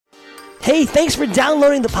Hey, thanks for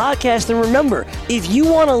downloading the podcast, and remember, if you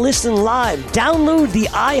want to listen live, download the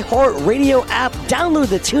iHeartRadio app, download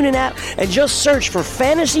the TuneIn app, and just search for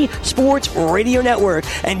Fantasy Sports Radio Network,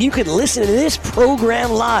 and you can listen to this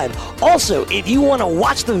program live. Also, if you want to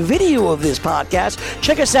watch the video of this podcast,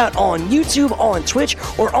 check us out on YouTube, on Twitch,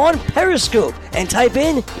 or on Periscope, and type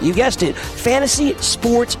in, you guessed it, Fantasy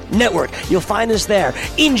Sports Network. You'll find us there.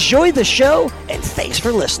 Enjoy the show, and thanks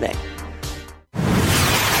for listening.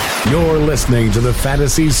 You're listening to the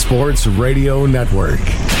Fantasy Sports Radio Network.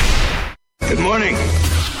 Good morning,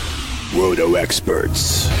 Roto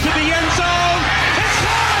experts. To the end zone.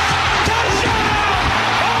 Touchdown!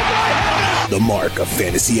 Oh my heavens! The mark of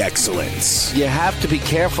fantasy excellence. You have to be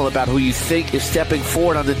careful about who you think is stepping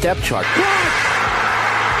forward on the depth chart.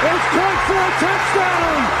 It's caught for a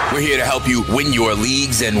touchdown! We're here to help you win your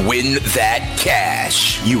leagues and win that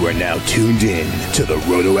cash. You are now tuned in to the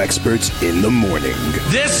Roto experts in the morning.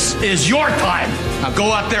 This is your time. Now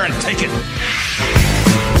go out there and take it.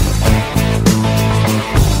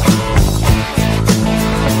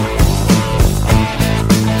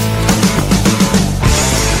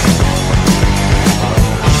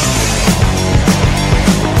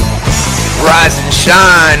 Rise and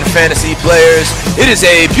shine, fantasy players. It is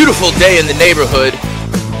a beautiful day in the neighborhood.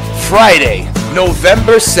 Friday,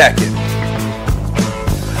 November 2nd.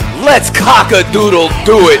 Let's cock-a-doodle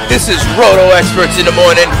do it. This is Roto Experts in the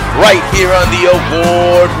Morning, right here on the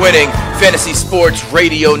award-winning Fantasy Sports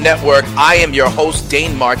Radio Network. I am your host,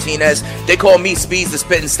 Dane Martinez. They call me Speeds the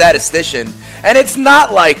Spittin' Statistician. And it's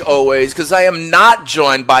not like always, because I am not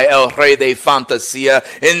joined by El Rey de Fantasia.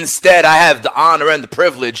 Instead, I have the honor and the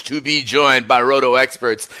privilege to be joined by Roto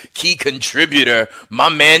Experts key contributor, my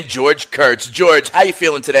man George Kurtz. George, how you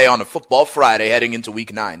feeling today on a football Friday heading into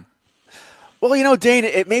Week 9? Well, you know, Dane,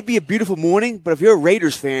 it may be a beautiful morning, but if you're a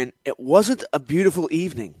Raiders fan, it wasn't a beautiful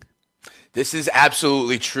evening. This is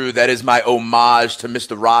absolutely true. That is my homage to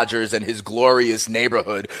Mr. Rogers and his glorious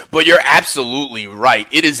neighborhood. But you're absolutely right.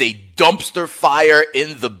 It is a dumpster fire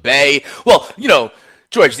in the Bay. Well, you know,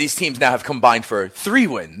 George, these teams now have combined for 3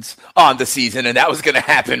 wins on the season, and that was going to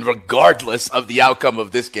happen regardless of the outcome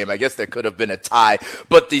of this game. I guess there could have been a tie.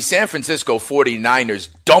 But the San Francisco 49ers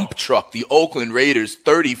dump truck the Oakland Raiders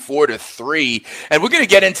 34-3. And we're going to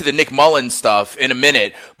get into the Nick Mullins stuff in a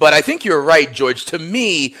minute. But I think you're right, George. To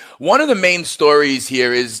me, one of the main stories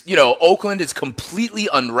here is, you know, Oakland is completely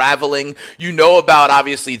unraveling. You know about,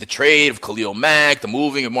 obviously, the trade of Khalil Mack, the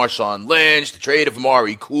moving of Marshawn Lynch, the trade of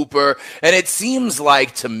Amari Cooper. And it seems like,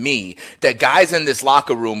 to me, that guys in this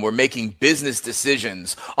locker room were making business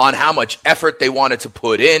decisions on how much effort they wanted to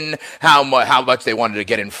put in, how much they wanted to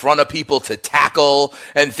get in front of people to tackle,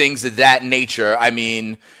 and things of that nature. I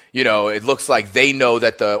mean, you know, it looks like they know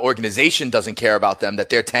that the organization doesn't care about them, that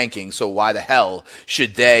they're tanking, so why the hell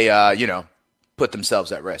should they, put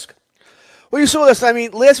themselves at risk? Well, you saw this. I mean,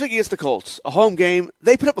 last week against the Colts, a home game,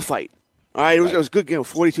 they put up a fight. All right, it was a good game,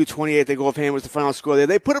 42-28. They go offhand was the final score there.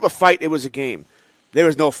 They put up a fight. It was a game. There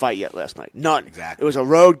was no fight yet last night. None. Exactly. It was a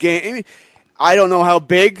road game. I mean, I don't know how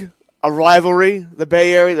big a rivalry the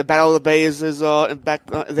Bay Area, the Battle of the Bay is back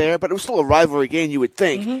there, but it was still a rivalry game, you would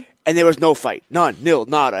think. Mm-hmm. And there was no fight. None. Nil.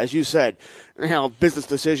 Nada. As you said, business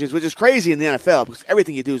decisions, which is crazy in the NFL because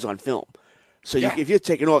everything you do is on film. So if you're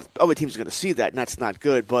taking off, other teams are going to see that, and that's not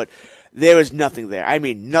good. But there was nothing there. I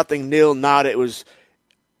mean, nothing, nil, nada. It was,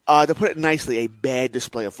 to put it nicely, a bad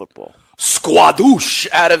display of football. Squadoosh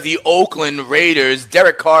out of the Oakland Raiders.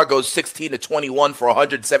 Derek Carr goes 16-21 for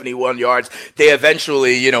 171 yards. They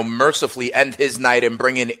eventually, mercifully end his night and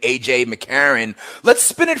bring in A.J. McCarron. Let's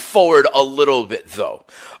spin it forward a little bit, though.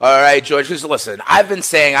 All right, George, because listen, I've been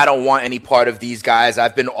saying I don't want any part of these guys.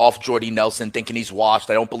 I've been off Jordy Nelson thinking he's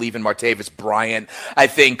washed. I don't believe in Martavis Bryant. I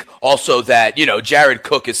think also that, Jared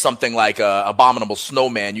Cook is something like a abominable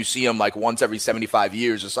snowman. You see him like once every 75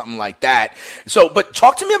 years or something like that. So, but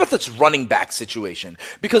talk to me about this running back situation,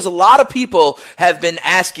 because a lot of people have been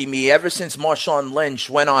asking me ever since Marshawn Lynch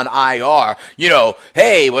went on IR,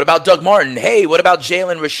 hey, what about Doug Martin? Hey, what about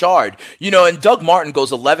Jalen Richard? And Doug Martin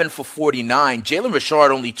goes 11 for 49. Jalen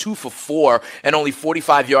Richard only 2 for 4 and only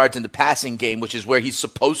 45 yards in the passing game, which is where he's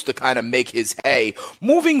supposed to kind of make his hay.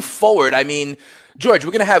 Moving forward, I mean, George,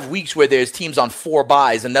 we're going to have weeks where there's teams on 4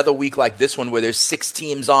 byes, another week like this one where there's 6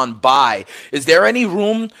 teams on bye. Is there any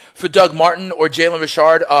room for Doug Martin or Jalen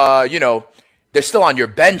Richard? They're still on your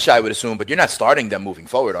bench, I would assume, but you're not starting them moving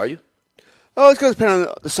forward, are you? Oh, it's going to depend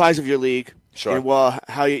on the size of your league. Sure. And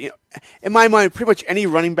how in my mind, pretty much any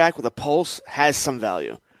running back with a pulse has some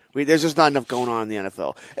value. There's just not enough going on in the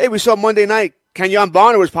NFL. Hey, we saw Monday night, Kenyon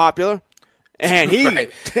Bonner was popular. And he,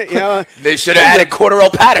 Right. they should have added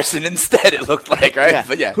Cordarrelle Patterson instead, it looked like, right? Yeah.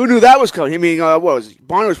 But yeah. Who knew that was coming? I mean,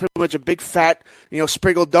 Barner was pretty much a big fat,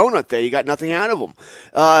 sprinkled donut there. You got nothing out of him.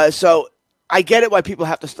 So I get it why people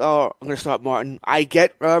have to start. I'm going to start Martin. I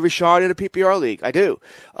get Richard in a PPR league. I do.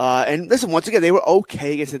 And listen, once again, they were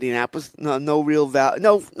okay against Indianapolis. No real value,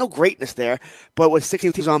 no greatness there. But with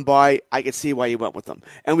 16 teams on bye, I could see why you went with them.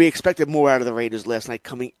 And we expected more out of the Raiders last night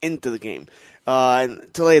coming into the game.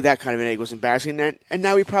 And to lay that kind of an egg was embarrassing. And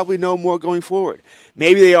now we probably know more going forward.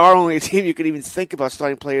 Maybe they are only a team you could even think about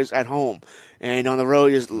starting players at home. And on the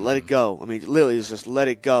road, just let it go. I mean, literally, just let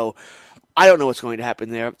it go. I don't know what's going to happen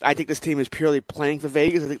there. I think this team is purely playing for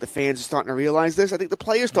Vegas. I think the fans are starting to realize this. I think the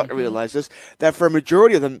players are starting to realize this, that for a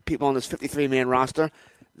majority of the people on this 53-man roster,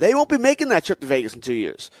 they won't be making that trip to Vegas in 2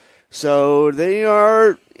 years. So they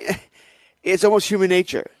are – it's almost human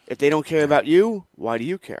nature. If they don't care about you, why do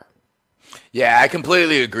you care? Yeah, I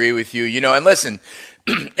completely agree with you. And listen,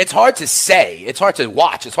 it's hard to say. It's hard to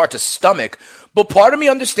watch. It's hard to stomach. But part of me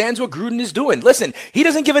understands what Gruden is doing. Listen, he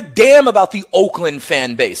doesn't give a damn about the Oakland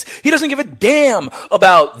fan base. He doesn't give a damn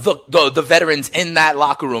about the veterans in that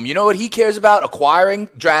locker room. You know what he cares about? Acquiring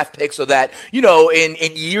draft picks so that, in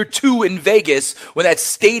year 2 in Vegas, when that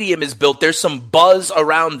stadium is built, there's some buzz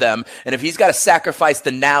around them. And if he's got to sacrifice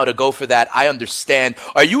the now to go for that, I understand.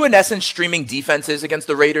 Are you, in essence, streaming defenses against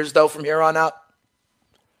the Raiders, though, from here on out?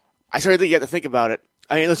 I certainly think you have to think about it.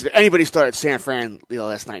 I mean, listen, if anybody started San Fran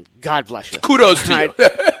last night, God bless you. Kudos to you.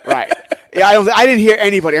 Right. Yeah, I didn't hear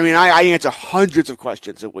anybody. I mean, I answer hundreds of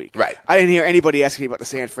questions a week. Right. I didn't hear anybody asking me about the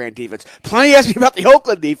San Fran defense. Plenty asked me about the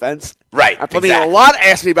Oakland defense. Right. A lot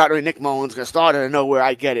asked me about Nick Mullins going to start. I know where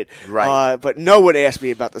I get it. Right. But no one asked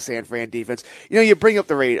me about the San Fran defense. You bring up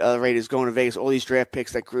the Raiders going to Vegas, all these draft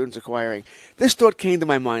picks that Gruden's acquiring. This thought came to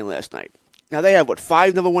my mind last night. Now, they have,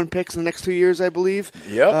 5 number 1 picks in the next 2 years, I believe?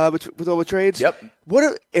 Yep. With all the trades? Yep.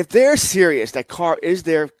 If they're serious that Carr is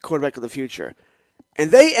their quarterback of the future,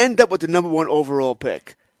 and they end up with the number 1 overall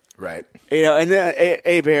pick, right? And then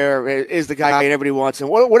Hebert is the guy and everybody wants him,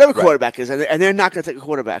 whatever quarterback is, and they're not going to take a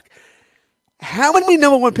quarterback. How many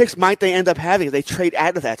number 1 picks might they end up having if they trade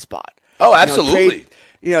out of that spot? Oh, absolutely.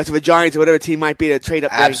 To the Giants or whatever team might be to trade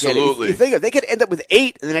up there. Absolutely. You think they could end up with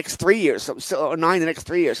 8 in the next 3 years, or 9 in the next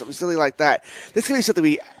 3 years, something silly like that. This could be something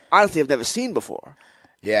we honestly have never seen before.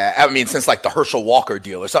 Yeah, I mean, since like the Herschel Walker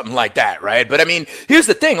deal or something like that, right? But I mean, here's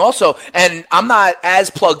the thing also, and I'm not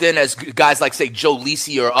as plugged in as guys like, say, Joe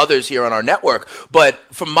Lisi or others here on our network, but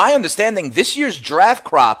from my understanding, this year's draft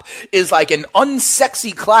crop is like an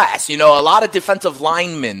unsexy class, a lot of defensive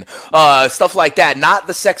linemen, stuff like that, not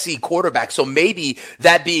the sexy quarterback. So maybe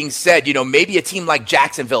that being said, maybe a team like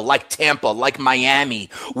Jacksonville, like Tampa, like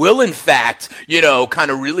Miami will in fact,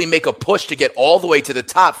 kind of really make a push to get all the way to the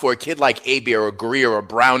top for a kid like Hebert or Greer or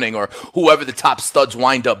Browning or whoever the top studs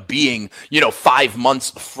wind up being, 5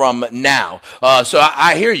 months from now. So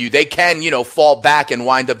I hear you. They can, fall back and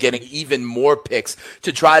wind up getting even more picks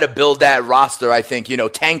to try to build that roster. I think,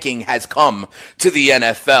 tanking has come to the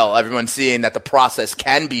NFL. Everyone's seeing that the process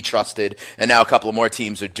can be trusted, and now a couple of more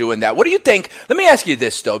teams are doing that. What do you think? Let me ask you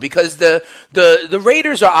this, though, because the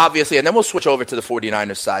Raiders are obviously, and then we'll switch over to the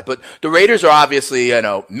 49ers side, but the Raiders are obviously,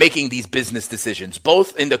 making these business decisions,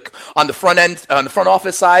 both on the front end, on the front office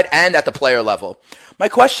side and at the player level. My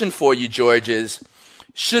question for you, George, is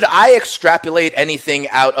should I extrapolate anything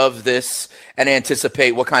out of this and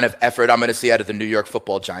anticipate what kind of effort I'm going to see out of the New York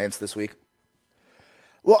Football Giants this week?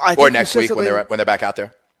 Well, or next week when they're back out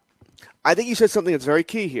there? I think you said something that's very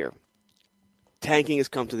key here. Tanking has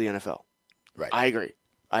come to the NFL. Right. I agree.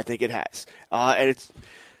 I think it has. And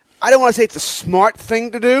I don't want to say it's a smart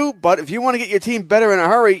thing to do, but if you want to get your team better in a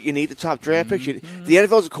hurry, you need the top draft picks. The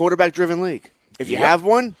NFL is a quarterback-driven league. If you have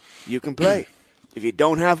one, you can play. If you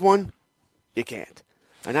don't have one, you can't.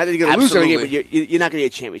 And not that you're going to lose every game, but you're not going to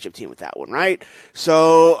get a championship team with that one, right?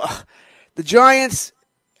 So the Giants,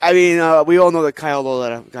 I mean, we all know that Kyle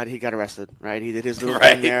Lola got arrested, right? He did his little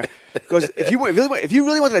thing there. Because if you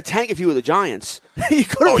really wanted to tank if you were the Giants, you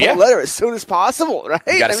could have wrote a letter as soon as possible, right?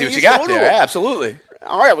 You got to see what you got there. Yeah, absolutely.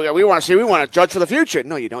 All right, we want to see. We want to judge for the future.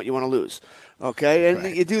 No, you don't. You want to lose. Okay,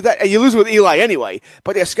 and you do that, and you lose with Eli anyway.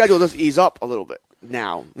 But their schedule does ease up a little bit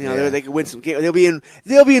now. They can win some games. They'll be in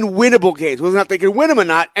winnable games. Whether or not they can win them or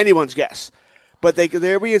not, anyone's guess. But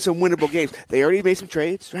they'll be in some winnable games. They already made some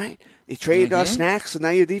trades, right? They traded Snacks, so now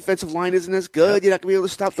your defensive line isn't as good. Yep. You're not gonna be able to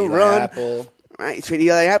stop the run. Apple. Right? You trade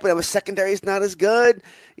Eli Apple. Our secondary is not as good.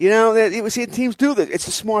 We see teams do this. It's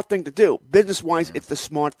the smart thing to do. Business-wise, it's the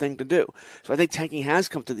smart thing to do. So I think tanking has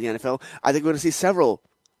come to the NFL. I think we're going to see several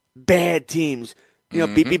bad teams,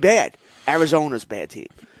 be bad. Arizona's bad team,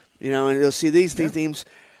 and you'll see these teams.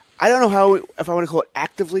 I don't know if I want to call it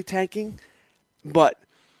actively tanking, but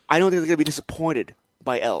I don't think they're going to be disappointed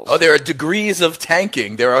by L's. Oh, there are degrees of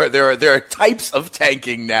tanking. There are types of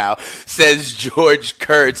tanking now, says George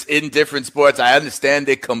Kurtz in different sports. I understand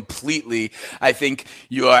it completely. I think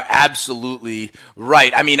you are absolutely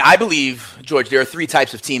right. I mean, I believe, George, there are 3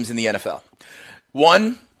 types of teams in the NFL.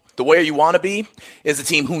 One, the way you want to be is a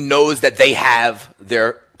team who knows that they have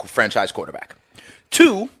their franchise quarterback.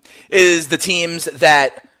 2 is the teams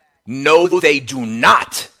that know they do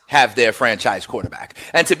not have their franchise quarterback.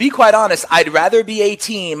 And to be quite honest, I'd rather be a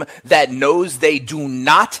team that knows they do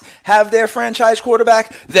not have their franchise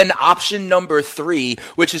quarterback than option number 3,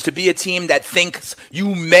 which is to be a team that thinks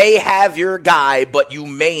you may have your guy, but you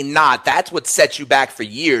may not. That's what sets you back for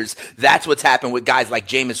years. That's what's happened with guys like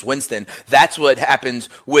Jameis Winston. That's what happens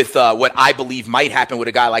with what I believe might happen with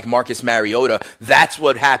a guy like Marcus Mariota. That's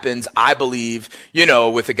what happens, I believe,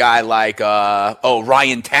 with a guy like,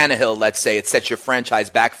 Ryan Tannehill, let's say. It sets your franchise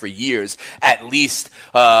back for years, at least.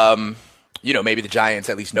 Maybe the Giants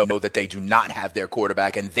at least know that they do not have their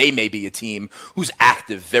quarterback, and they may be a team who's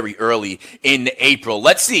active very early in April.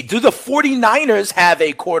 Let's see. Do the 49ers have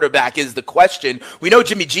a quarterback is the question. We know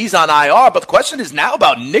Jimmy G's on IR, but the question is now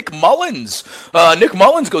about Nick Mullins. Nick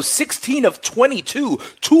Mullins goes 16 of 22,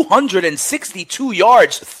 262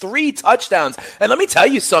 yards, 3 touchdowns. And let me tell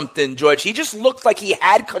you something, George. He just looked like he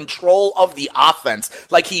had control of the offense,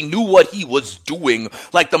 like he knew what he was doing,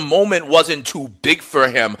 like the moment wasn't too big for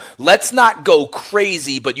him. Let's not go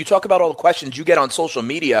crazy, but you talk about all the questions you get on social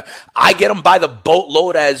media. I get them by the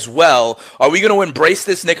boatload as well. Are we going to embrace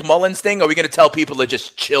this Nick Mullins thing? Or are we going to tell people to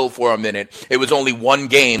just chill for a minute? It was only one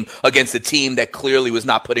game against a team that clearly was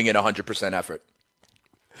not putting in 100% effort.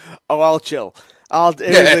 Oh, I'll chill.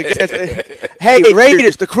 Hey,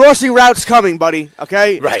 Raiders, the crossing route's coming, buddy.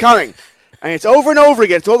 Okay? Right. It's coming. And it's over and over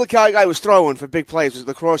again. It's all the guy was throwing for big plays was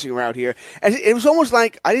the crossing route here. And it was almost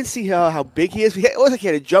like, I didn't see how big he is. It was like he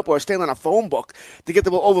had to jump or stand on a phone book to get the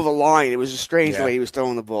ball over the line. It was just strange the way he was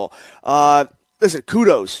throwing the ball. Listen,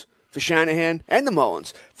 kudos for Shanahan and the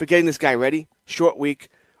Mullins for getting this guy ready. Short week.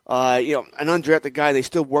 An undrafted guy. They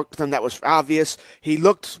still worked with him. That was obvious. He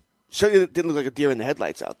certainly didn't look like a deer in the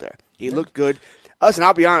headlights out there. He looked good. Listen,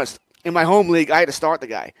 I'll be honest. In my home league, I had to start the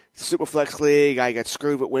guy. Superflex league, I got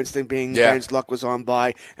screwed with Winston being Ben's luck was on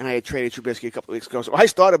by, and I had traded Trubisky a couple of weeks ago. So I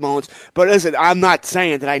started Mullins. But listen, I'm not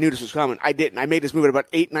saying that I knew this was coming. I didn't. I made this move at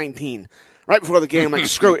about 8:19. Right before the game, I'm like,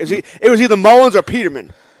 screw it. It was either Mullins or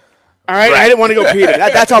Peterman. All right? I didn't want to go Peterman.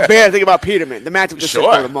 That's how bad I think about Peterman. The matchup just for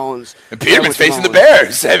the Mullins. And Peterman's facing the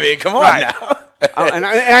Bears. I mean, come on now. and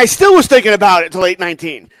I still was thinking about it until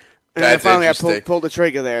 8:19. And then finally I pulled the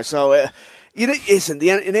trigger there. So... listen,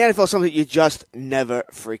 in the NFL, something you just never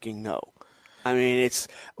freaking know. I mean,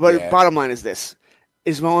 bottom line is this.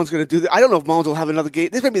 Is Mullins going to do this? I don't know if Mullins will have another game.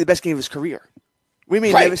 This might be the best game of his career. We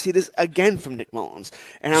may never see this again from Nick Mullins.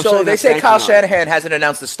 And so they say Kyle Shanahan hasn't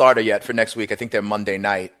announced the starter yet for next week. I think they're Monday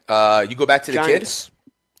night. You go back to the Giants. Kids?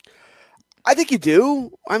 I think you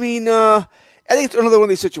do. I mean, I think it's another one of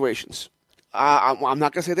these situations. I'm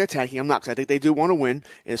not going to say they're tanking. I'm not, because I think they do want to win.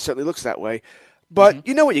 It certainly looks that way. But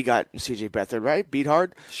you know what you got in C.J. Beathard, right? Beat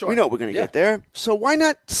hard. Sure. We know what we're going to get there. So why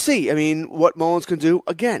not see, what Mullins can do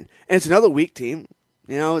again? And it's another weak team.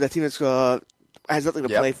 That team that's has nothing to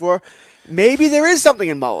play for. Maybe there is something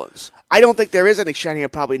in Mullins. I don't think there is. I think Shanahan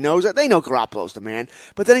probably knows it. They know Garoppolo's the man.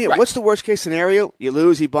 But then again, what's the worst case scenario? You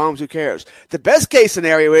lose, he bombs, who cares? The best case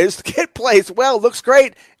scenario is the kid plays well, looks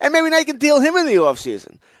great, and maybe now you can deal him in the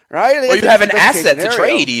offseason. Right? Or you have an asset to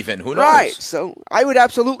trade even. Who knows? Right. So I would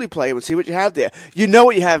absolutely play him and see what you have there. You know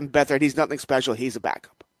what you have in Beathard. He's nothing special. He's a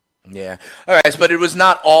backup. Yeah. All right. But it was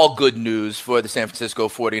not all good news for the San Francisco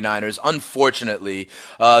 49ers. Unfortunately,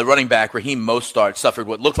 running back Raheem Mostert suffered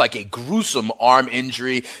what looked like a gruesome arm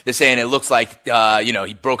injury. They're saying it looks like,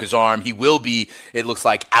 he broke his arm. He will be, it looks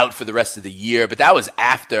like, out for the rest of the year. But that was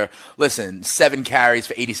after, 7 carries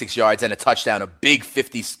for 86 yards and a touchdown, a big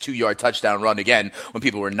 52-yard touchdown run again when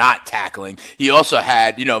people were not tackling. He also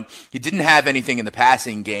had, he didn't have anything in the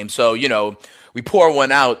passing game. So, we pour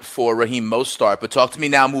one out for Raheem Mostert, but talk to me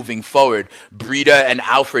now moving forward. Breida and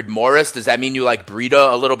Alfred Morris, does that mean you like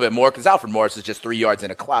Breida a little bit more? Because Alfred Morris is just 3 yards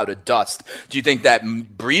in a cloud of dust. Do you think that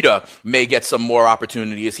Breida may get some more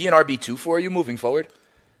opportunity? Is he an RB2 for you moving forward?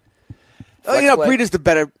 Breida's the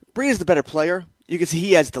better player. You can see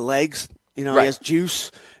he has the legs. He has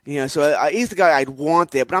juice. So he's the guy I'd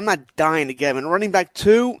want there, but I'm not dying to get him. And running back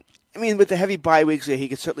 2, with the heavy bye weeks, he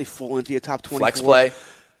could certainly fall into your top 24. Flex play.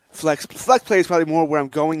 Flex play is probably more where I'm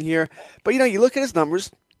going here. But, you look at his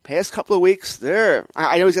numbers. past couple of weeks,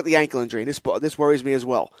 I know he's got the ankle injury. This worries me as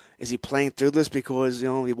well. Is he playing through this because he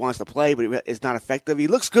wants to play, but it's not effective? He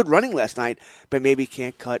looks good running last night, but maybe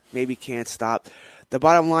can't cut, maybe can't stop. The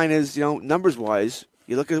bottom line is, numbers-wise,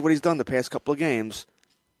 you look at what he's done the past couple of games,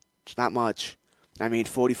 it's not much.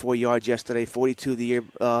 44 yards yesterday, 42 the year.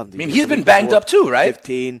 He's been banged up too, right?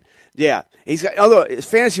 15. Yeah. He's got, although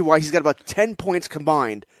fantasy-wise, he's got about 10 points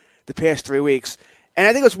combined the past 3 weeks. And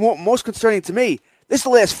I think what's most concerning to me, this is the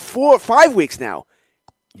last 4 or 5 weeks now.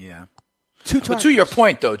 Yeah. 2 times. But to your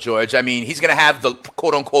point, though, George, he's going to have the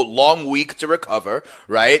quote-unquote long week to recover,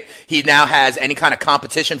 right? He now has any kind of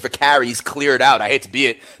competition for carries cleared out. I hate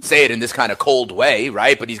to say it in this kind of cold way,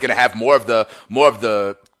 right? But he's going to have more of the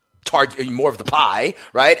pie,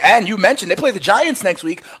 right? And you mentioned they play the Giants next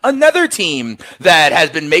week, another team that has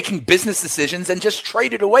been making business decisions and just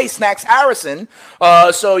traded away Snacks Harrison.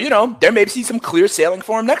 So there may be some clear sailing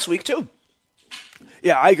for him next week, too.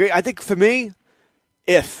 Yeah, I agree. I think for me,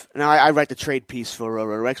 I write the trade piece for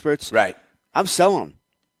Roto Experts. Right. I'm selling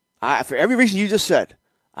them. For every reason you just said,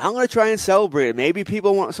 I'm going to try and celebrate it. Maybe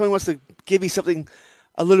someone wants to give me something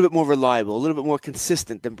a little bit more reliable, a little bit more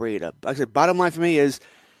consistent than Breida. Like I said, bottom line for me is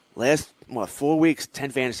last 4 weeks, 10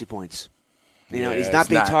 fantasy points. He's not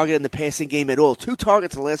being targeted in the passing game at all. 2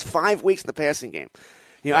 targets in the last 5 weeks in the passing game.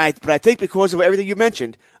 But I think because of everything you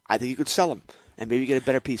mentioned, I think you could sell him and maybe get a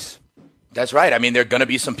better piece. That's right. There are going to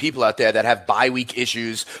be some people out there that have bye week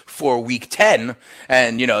issues for week 10.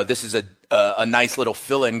 And, this is a nice little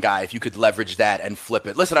fill-in guy if you could leverage that and flip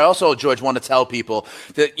it. Listen, I also, George, want to tell people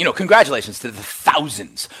that, congratulations to the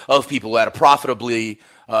thousands of people that are profitably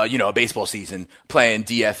a baseball season playing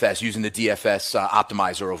DFS, using the DFS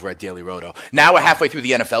optimizer over at Daily Roto. Now we're halfway through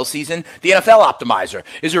the NFL season. The NFL optimizer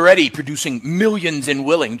is already producing millions in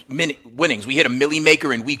winnings. We hit a milli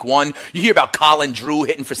maker in week 1. You hear about Colin Drew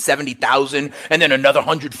hitting for 70,000 and then another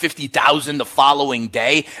 150,000 the following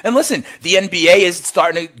day. And listen, the NBA is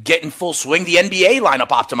starting to get in full swing. The NBA lineup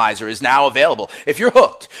optimizer is now available. If you're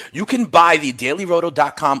hooked, you can buy the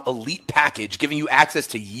dailyroto.com elite package, giving you access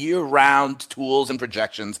to year-round tools and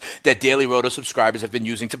projections that Daily Roto subscribers have been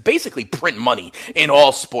using to basically print money in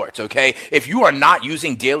all sports, okay? If you are not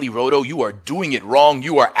using Daily Roto, you are doing it wrong.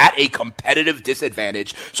 You are at a competitive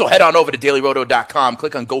disadvantage. So head on over to dailyroto.com,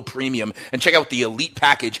 click on Go Premium, and check out what the Elite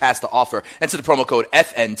Package has to offer. Enter the promo code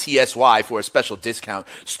FNTSY for a special discount.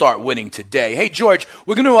 Start winning today. Hey, George,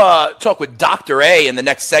 we're going to talk with Dr. A in the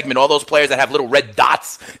next segment. All those players that have little red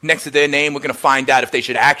dots next to their name, we're going to find out if they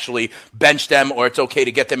should actually bench them or it's okay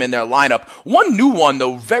to get them in their lineup. One new one,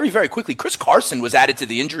 though, very, very quickly, Chris Carson was added to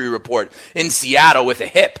the injury report in Seattle with a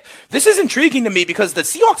hip. This is intriguing to me because the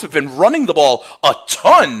Seahawks have been running the ball a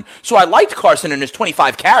ton. So I liked Carson and his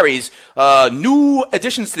 25 carries. New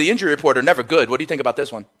additions to the injury report are never good. What do you think about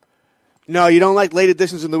this one? No, you don't like late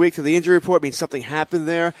additions in the week to the injury report. It means something happened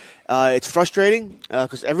there. It's frustrating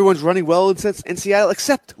because everyone's running well in Seattle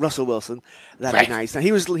except Russell Wilson. That'd be nice. Now,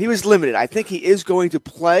 he was limited. I think he is going to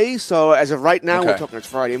play. So as of right now, We're talking it's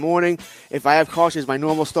Friday morning. If I have Carson as my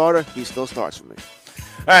normal starter, he still starts for me.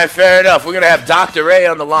 All right, fair enough. We're going to have Dr. A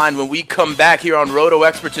on the line when we come back here on Roto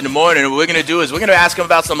Experts in the morning. And what we're going to do is we're going to ask him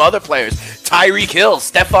about some other players. Tyreek Hill,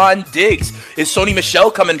 Stephon Diggs. Is Sony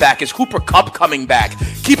Michel coming back? Is Cooper Kupp coming back?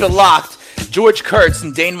 Keep it locked. George Kurtz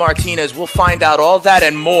and Dane Martinez. We'll find out all that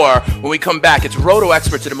and more when we come back. It's Roto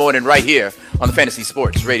Experts in the morning right here on the Fantasy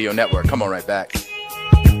Sports Radio Network. Come on right back.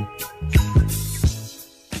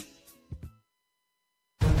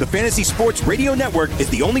 The Fantasy Sports Radio Network is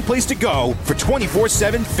the only place to go for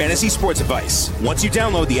 24/7 fantasy sports advice. Once you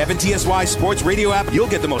download the FNTSY Sports Radio app, you'll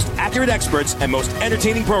get the most accurate experts and most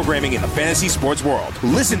entertaining programming in the fantasy sports world.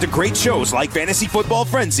 Listen to great shows like Fantasy Football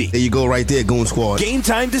Frenzy. There you go right there, Goon Squad. Game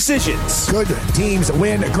Time Decisions. Good teams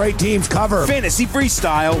win, great teams cover. Fantasy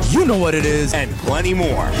Freestyle. You know what it is. And plenty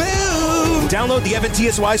more. Boom! Download the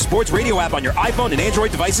FNTSY Sports Radio app on your iPhone and Android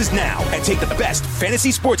devices now and take the best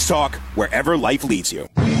fantasy sports talk wherever life leads you.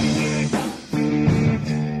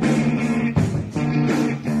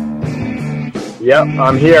 Yep,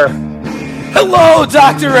 I'm here. Hello,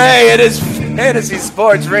 Dr. A. It is Fantasy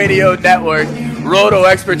Sports Radio Network. Roto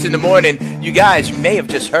Experts in the morning. You guys, you may have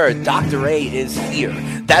just heard Dr. A is here.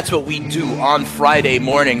 That's what we do on Friday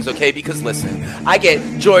mornings, okay? Because listen,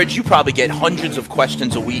 George, you probably get hundreds of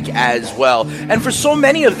questions a week as well. And for so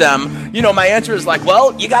many of them, my answer is like,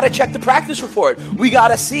 well, you got to check the practice report. We got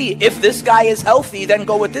to see if this guy is healthy, then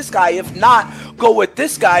go with this guy. If not, go with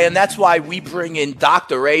this guy. And that's why we bring in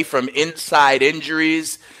Dr. A from Inside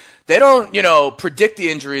Injuries. They don't, predict the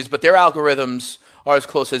injuries, but their algorithms are as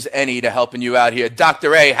close as any to helping you out here.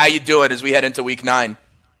 Dr. A, how you doing as we head into week 9?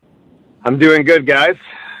 I'm doing good, guys.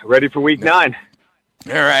 Ready for week 9.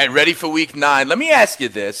 All right, ready for week 9. Let me ask you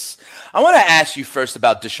this. I want to ask you first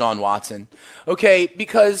about Deshaun Watson, okay?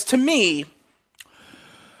 Because to me,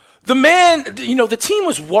 the man, the team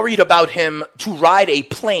was worried about him to ride a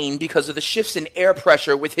plane because of the shifts in air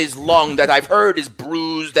pressure with his lung that I've heard is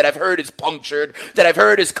bruised, that I've heard is punctured, that I've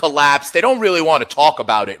heard is collapsed. They don't really want to talk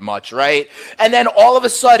about it much, right? And then all of a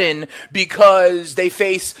sudden, because they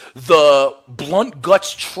face the blunt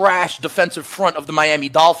guts trash defensive front of the Miami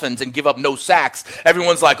Dolphins and give up no sacks,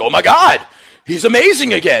 everyone's like, oh my God, he's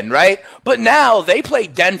amazing again, right? But now they play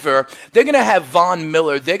Denver. They're going to have Von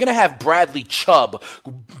Miller. They're going to have Bradley Chubb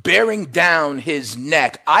bearing down his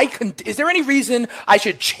neck. Is there any reason I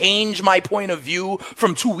should change my point of view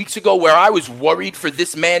from 2 weeks ago where I was worried for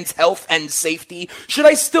this man's health and safety? Should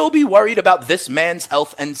I still be worried about this man's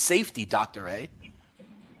health and safety, Dr. A?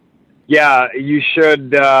 Yeah, you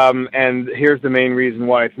should, and here's the main reason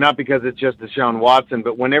why. It's not because it's just Deshaun Watson,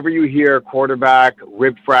 but whenever you hear quarterback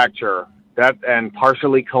rib fracture and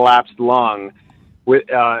partially collapsed lung,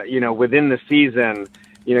 within the season,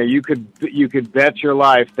 you could bet your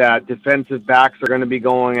life that defensive backs are going to be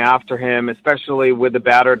going after him, especially with the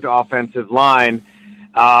battered offensive line.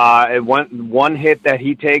 One hit that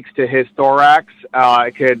he takes to his thorax,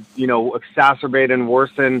 it could, exacerbate and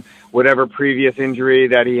worsen whatever previous injury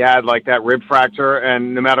that he had, like that rib fracture.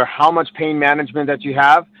 And no matter how much pain management that you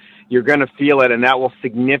have, you're going to feel it, and that will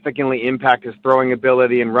significantly impact his throwing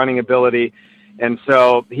ability and running ability. And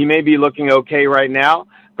so he may be looking okay right now,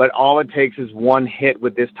 but all it takes is one hit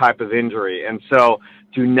with this type of injury. And so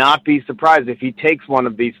do not be surprised if he takes one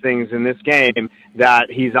of these things in this game that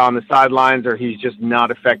he's on the sidelines or he's just not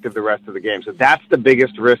effective the rest of the game. So that's the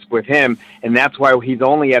biggest risk with him, and that's why he's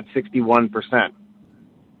only at 61%.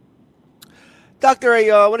 Dr.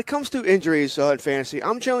 A, when it comes to injuries in fantasy,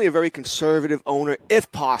 I'm generally a very conservative owner,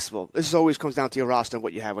 if possible. This always comes down to your roster and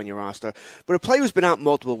what you have on your roster. But a player who's been out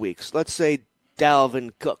multiple weeks, let's say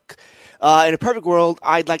Dalvin Cook. In a perfect world,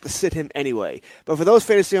 I'd like to sit him anyway. But for those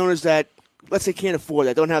fantasy owners that, let's say, can't afford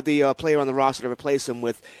that, don't have the player on the roster to replace him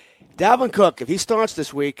with, Dalvin Cook, if he starts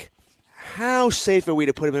this week, how safe are we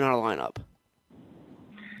to put him in our lineup?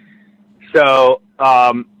 So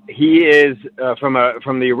he is from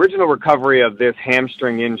the original recovery of this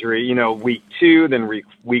hamstring injury, week 2, then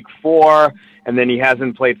week 4, and then he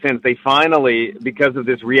hasn't played since. They finally, because of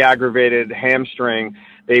this re-aggravated hamstring,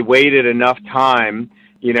 they waited enough time,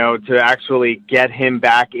 to actually get him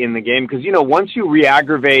back in the game. Because, once you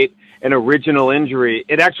re-aggravate an original injury,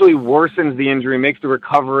 it actually worsens the injury, makes the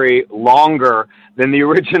recovery longer than the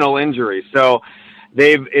original injury. So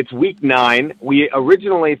it's week 9. We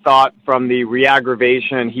originally thought from the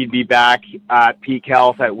re-aggravation he'd be back at peak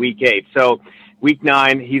health at week 8. So week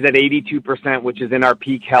 9, he's at 82%, which is in our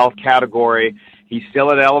peak health category. He's still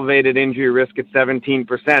at elevated injury risk at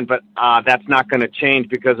 17%, but that's not going to change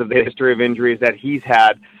because of the history of injuries that he's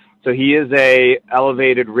had. So he is a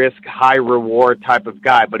elevated risk, high reward type of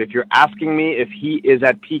guy. But if you're asking me if he is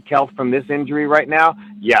at peak health from this injury right now,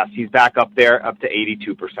 yes, he's back up there, up to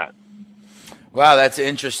 82%. Wow, that's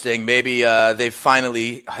interesting. Maybe they've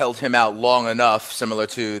finally held him out long enough, similar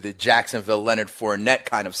to the Jacksonville Leonard Fournette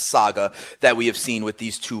kind of saga that we have seen with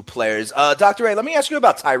these two players. Dr. A, let me ask you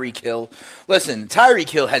about Tyreek Hill. Listen, Tyreek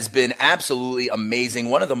Hill has been absolutely amazing,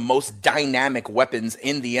 one of the most dynamic weapons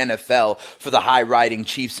in the NFL for the high-riding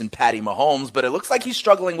Chiefs and Patty Mahomes, but it looks like he's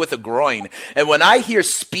struggling with a groin. And when I hear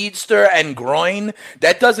speedster and groin,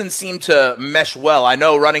 that doesn't seem to mesh well. I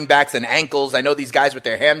know running backs and ankles, I know these guys with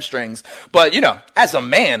their hamstrings, but as a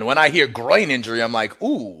man, when I hear groin injury, I'm like,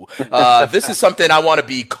 ooh, this is something I want to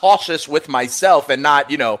be cautious with myself and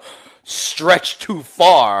not, stretch too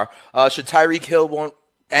far. Should Tyreek Hill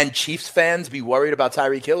and Chiefs fans be worried about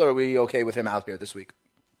Tyreek Hill, or are we okay with him out here this week?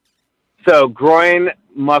 So groin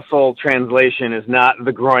muscle translation is not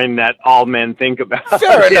the groin that all men think about.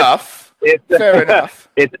 Fair enough. Fair enough.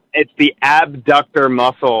 It's the abductor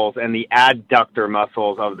muscles and the adductor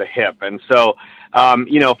muscles of the hip. And so,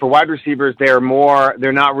 for wide receivers, they're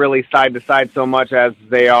not really side to side so much as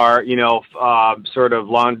they are, sort of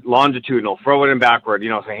longitudinal, forward and backward.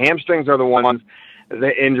 So hamstrings are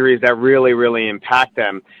the injuries that really, really impact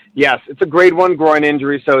them. Yes, it's a grade 1 groin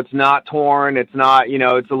injury, so it's not torn. It's not,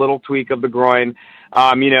 it's a little tweak of the groin.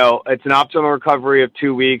 It's an optimal recovery of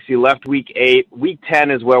 2 weeks. He left week 8. Week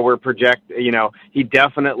 10 is where we're he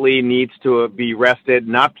definitely needs to be rested,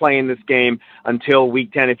 not playing this game until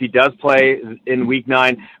week 10. If he does play in week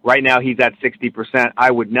 9, right now he's at 60%.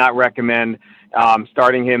 I would not recommend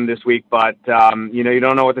starting him this week, but, you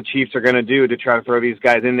don't know what the Chiefs are going to do to try to throw these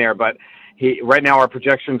guys in there, but right now our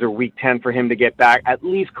projections are week 10 for him to get back at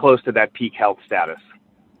least close to that peak health status.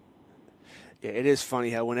 Yeah, it is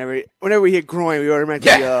funny how whenever we hear groin, we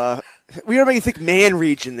automatically think man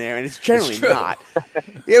region there, and it's generally not.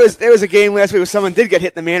 There was a game last week where someone did get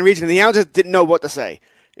hit in the man region, and the announcers didn't know what to say.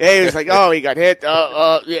 Yeah, he was like, "Oh, he got hit." You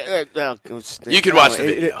can watch the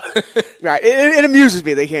video. Right. It amuses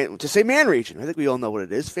me. They can't just say man region. I think we all know what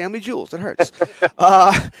it is. Family jewels. It hurts.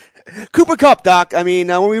 Cooper Kupp, Doc. I mean,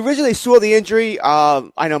 when we originally saw the injury,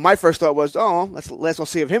 I know my first thought was, let's we'll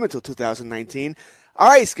see of him until 2019. All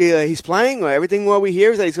right, he's playing. Everything what we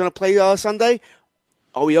hear is that he's going to play Sunday.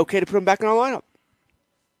 Are we okay to put him back in our lineup?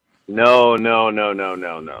 No.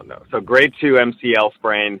 So grade 2 MCL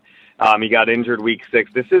sprain. He got injured week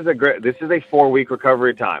 6. This is a 4-week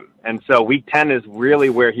recovery time, and so week 10 is really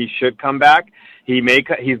where he should come back.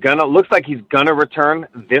 Looks like he's gonna return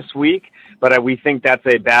this week, but we think that's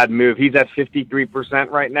a bad move. He's at 53%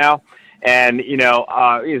 right now, and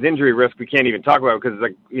his injury risk we can't even talk about because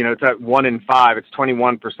it's at 1 in 5. It's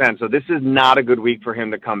 21%. So this is not a good week for him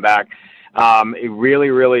to come back. It really,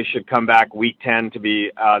 really should come back week 10 to be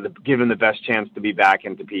given the best chance to be back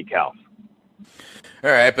into peak health. All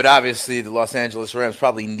right, but obviously the Los Angeles Rams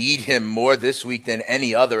probably need him more this week than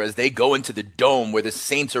any other as they go into the Dome where the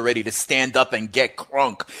Saints are ready to stand up and get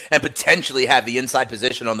crunk and potentially have the inside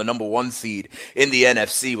position on the number 1 seed in the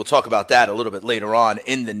NFC. We'll talk about that a little bit later on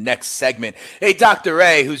in the next segment. Hey, Dr.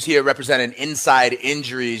 Ray, who's here representing Inside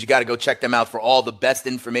Injuries. You got to go check them out for all the best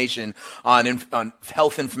information on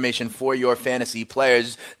health information for your fantasy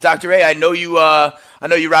players. Dr. Ray, I know you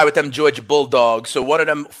ride with them Georgia Bulldogs. So one of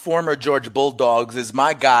them former Georgia Bulldogs is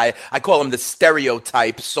my guy. I call him the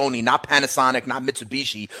stereotype Sony, not Panasonic, not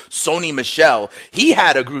Mitsubishi, Sony Michel. He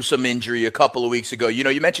had a gruesome injury a couple of weeks ago.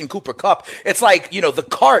 You mentioned Cooper Kupp. It's like, the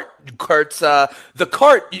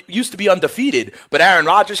cart used to be undefeated, but Aaron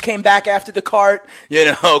Rodgers came back after the cart.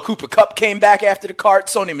 Cooper Kupp came back after the cart.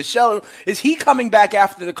 Sony Michel, is he coming back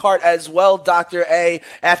after the cart as well, Dr. A,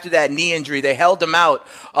 after that knee injury? They held him out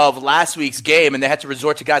of last week's game, and they had to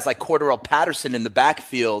resort to guys like Cordarrelle Patterson in the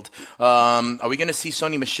backfield. Are we going to see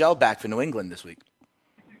Sony Michel back for New England this week?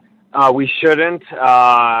 We shouldn't.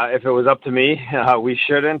 If it was up to me, we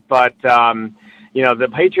shouldn't. But, the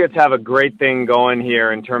Patriots have a great thing going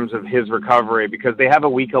here in terms of his recovery because they have a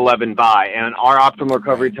Week 11 bye, and our optimal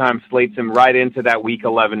recovery time slates him right into that Week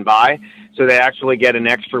 11 bye, so they actually get an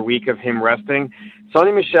extra week of him resting.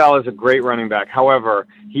 Sony Michel is a great running back. However,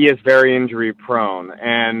 he is very injury prone,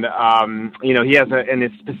 and he has and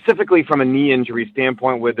it's specifically from a knee injury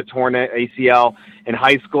standpoint with the torn ACL in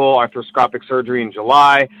high school, arthroscopic surgery in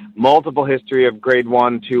July, multiple history of grade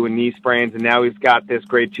 1, 2, and knee sprains, and now he's got this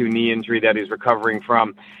grade 2 knee injury that he's recovering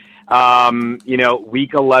from.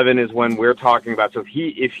 Week 11 is when we're talking about. So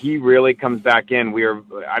if he really comes back in,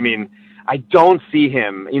 I don't see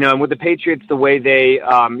him. And with the Patriots, the way they,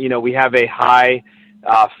 we have a high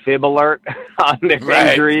fib alert on their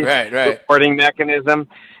injury reporting mechanism.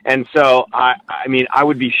 And so, I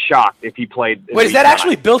would be shocked if he played. Wait, is that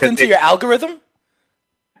actually built into your algorithm?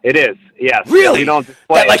 It is, yes. Really? You don't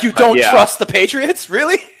you don't trust the Patriots?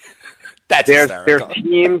 Really? There's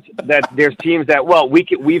teams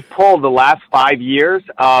that we've pulled the last 5 years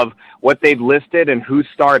of what they've listed and who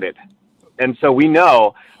started. And so we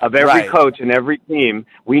know of every coach and every team,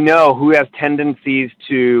 we know who has tendencies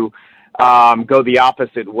to go the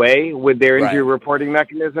opposite way with their injury reporting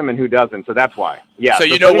mechanism and who doesn't. So that's why. Yeah. So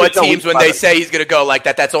what teams, when they say he's going to go like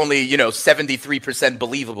that, that's only, 73%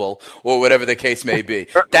 believable or whatever the case may be.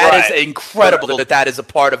 That is incredible that is a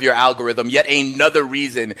part of your algorithm. Yet another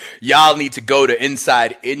reason y'all need to go to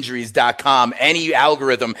InsideInjuries.com. Any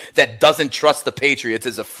algorithm that doesn't trust the Patriots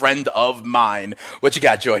is a friend of mine. What you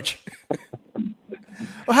got, George?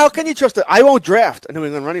 Well, how can you trust it? I won't draft a New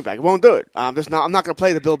England running back. I won't do it. I'm not going to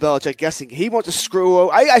play the Bill Belichick guessing. He wants to screw.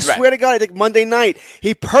 I swear to God, I think Monday night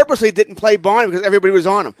he purposely didn't play Bonner because everybody was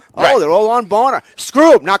on him. They're all on Bonner.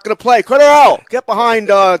 Screw him. Not going to play. Cordarrelle, get behind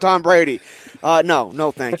Tom Brady.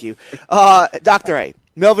 No, thank you. Dr. A.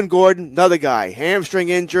 Melvin Gordon, another guy, hamstring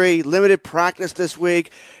injury, limited practice this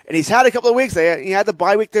week, and he's had a couple of weeks there. He had the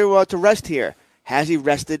bye week to rest here. Has he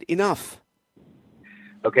rested enough?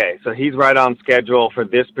 Okay, so he's right on schedule for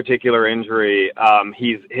this particular injury.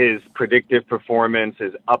 His predictive performance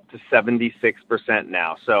is up to 76%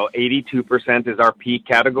 now. So 82% is our peak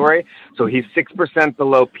category. So he's 6%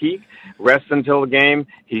 below peak. Rests until the game.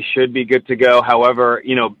 He should be good to go. However,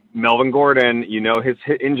 Melvin Gordon, his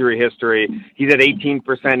injury history, he's at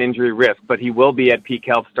 18% injury risk, but he will be at peak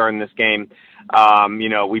health starting this game.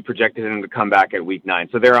 We projected him to come back at week 9.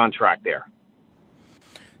 So they're on track there.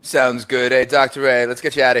 Sounds good. Hey, Dr. Ray, let's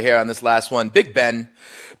get you out of here on this last one. Big Ben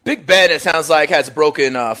Big Ben, it sounds like, has a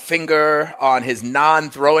broken finger on his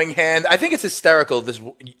non-throwing hand. I think it's hysterical, this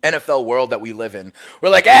NFL world that we live in. We're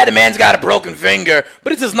like, the man's got a broken finger,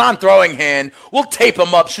 but it's his non-throwing hand. We'll tape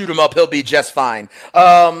him up, shoot him up, he'll be just fine.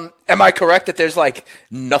 Am I correct that there's,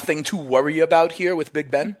 nothing to worry about here with Big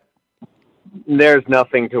Ben? There's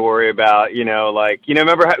nothing to worry about.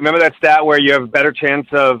 Remember that stat where you have a better chance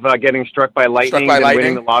of getting struck by lightning than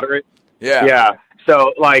winning the lottery? Yeah. Yeah.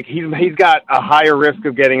 So, he's got a higher risk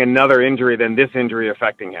of getting another injury than this injury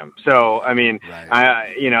affecting him. So, I mean,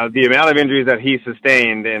 the amount of injuries that he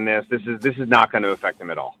sustained in this is not going to affect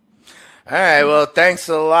him at all. All right, well, thanks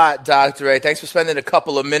a lot, Dr. Ray. Thanks for spending a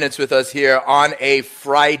couple of minutes with us here on a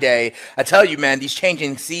Friday. I tell you, man, these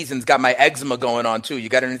changing seasons got my eczema going on, too. You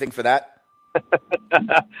got anything for that?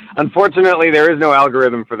 Unfortunately, there is no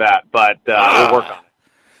algorithm for that, but we'll work on it.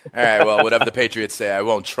 All right, well, whatever the Patriots say, I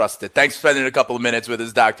won't trust it. Thanks for spending a couple of minutes with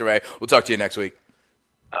us, Dr. Ray. We'll talk to you next week.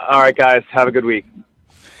 All right, guys. Have a good week.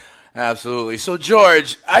 Absolutely. So,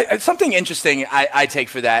 George, something interesting I take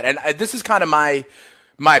for that, and this is kind of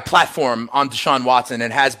my platform on Deshaun Watson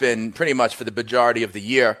and has been pretty much for the majority of the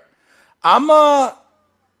year. I'm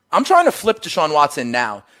trying to flip Deshaun Watson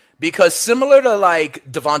now. Because similar to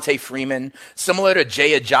Devontae Freeman, similar to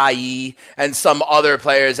Jay Ajayi and some other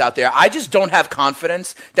players out there, I just don't have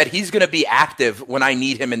confidence that he's going to be active when I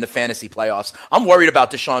need him in the fantasy playoffs. I'm worried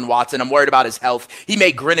about Deshaun Watson. I'm worried about his health. He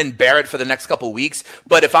may grin and bear it for the next couple of weeks.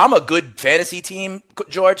 But if I'm a good fantasy team,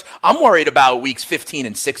 George, I'm worried about weeks 15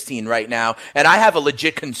 and 16 right now. And I have a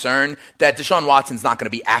legit concern that Deshaun Watson's not going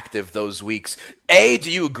to be active those weeks. A,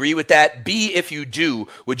 do you agree with that? B, if you do,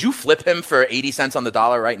 would you flip him for 80 cents on the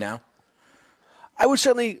dollar right now? I would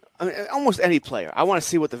certainly, almost any player. I want to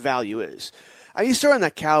see what the value is. You saw in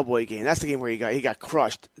that Cowboy game, that's the game where he got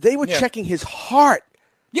crushed. They were checking his heart.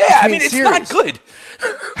 Yeah, it's not good.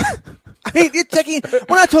 You're checking,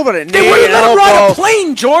 we're not talking about it. They wouldn't let him ride a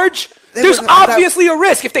plane, George. There's obviously a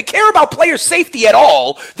risk. If they care about player safety at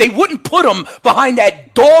all, they wouldn't put him behind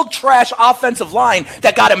that dog trash offensive line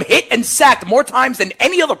that got him hit and sacked more times than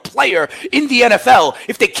any other player in the NFL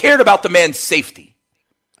if they cared about the man's safety.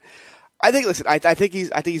 I think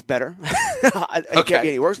he's better. I can't get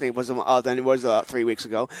any worse than he was 3 weeks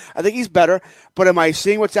ago. I think he's better. But am I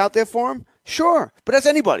seeing what's out there for him? Sure. But that's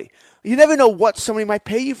anybody. You never know what somebody might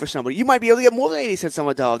pay you for somebody. You might be able to get more than 80 cents on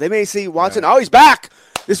the dollar. They may see Watson, he's back.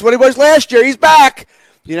 This is what he was last year. He's back.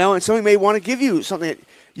 And somebody may want to give you something that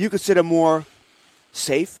you consider more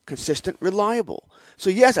safe, consistent, reliable.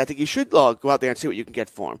 So, yes, I think you should go out there and see what you can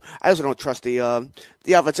get for him. I also don't trust the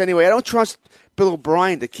offense anyway. I don't trust Bill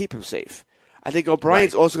O'Brien to keep him safe. I think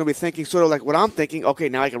O'Brien's also going to be thinking sort of like what I'm thinking. Okay,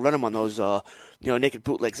 now I can run him on those naked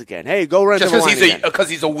bootlegs again. Hey, go run just because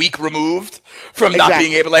he's a week removed from not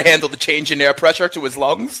being able to handle the change in air pressure to his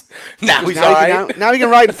lungs. Now he's all right. Now he can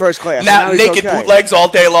ride in first class. Now naked bootlegs all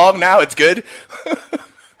day long. Now it's good.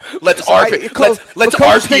 Let's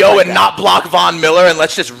RPO and not block Von Miller, and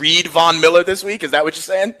let's just read Von Miller this week. Is that what you're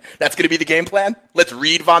saying? That's going to be the game plan? Let's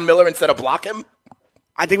read Von Miller instead of block him?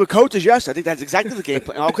 I think with coaches, yes. I think that's exactly the game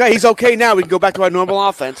plan. Okay, he's okay now. We can go back to our normal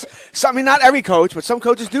offense. Not every coach, but some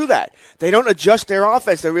coaches do that. They don't adjust their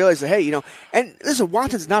offense. They realize that, hey, and listen,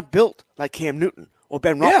 Watson's not built like Cam Newton or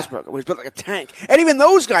Ben Roethlisberger, where he's built like a tank. And even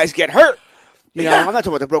those guys get hurt. I'm not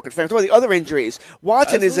talking about the broken finger. I'm talking about the other injuries.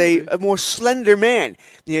 Watson is a more slender man.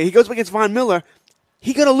 He goes up against Von Miller.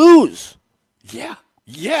 He's going to lose.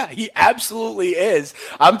 Yeah, he absolutely is.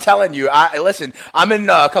 I'm telling you. Listen, I'm in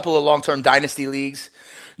a couple of long-term dynasty leagues,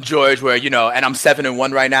 George, where, and I'm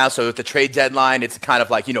 7-1 right now. So at the trade deadline, it's kind of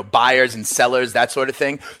like, buyers and sellers, that sort of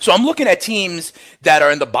thing. So I'm looking at teams that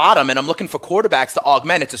are in the bottom and I'm looking for quarterbacks to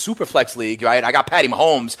augment. It's a super flex league, right? I got Patty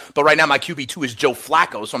Mahomes, but right now my QB2 is Joe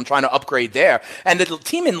Flacco. So I'm trying to upgrade there. And the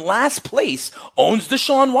team in last place owns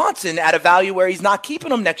Deshaun Watson at a value where he's not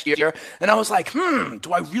keeping him next year. And I was like,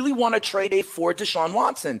 do I really want to trade for Deshaun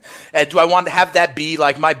Watson? And do I want to have that be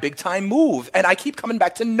like my big time move? And I keep coming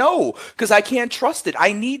back to no, because I can't trust it.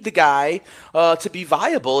 I need the guy to be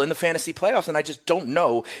viable in the fantasy playoffs, and I just don't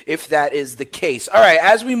know if that is the case. All right,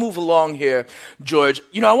 as we move along here, George,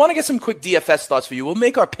 I want to get some quick DFS thoughts for you. We'll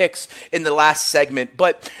make our picks in the last segment,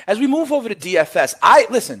 but as we move over to DFS,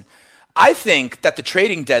 I think that the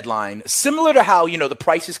trading deadline, similar to how, the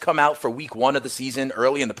prices come out for week 1 of the season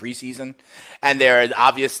early in the preseason, and there are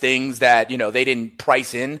obvious things that, they didn't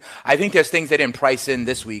price in. I think there's things they didn't price in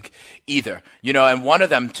this week either, and one of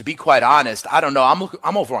them, to be quite honest, I don't know.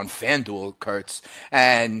 I'm over on FanDuel, Kurtz,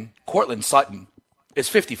 and Cortland Sutton is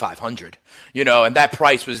 5,500, and that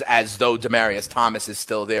price was as though Demaryius Thomas is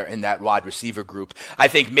still there in that wide receiver group. I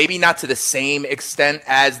think maybe not to the same extent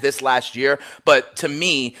as this last year, but to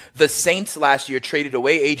me, the Saints last year traded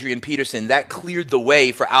away Adrian Peterson. That cleared the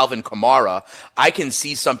way for Alvin Kamara. I can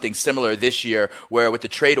see something similar this year where with the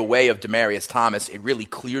trade away of Demaryius Thomas, it really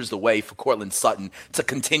clears the way for Courtland Sutton to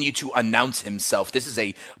continue to announce himself. This is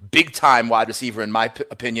a big-time wide receiver, in my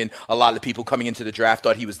opinion. A lot of the people coming into the draft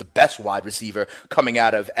thought he was the best wide receiver coming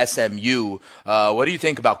out of SMU. What do you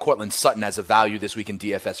think about Courtland Sutton as a value this week in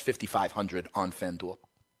DFS? 5,500 on FanDuel.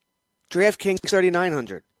 DraftKings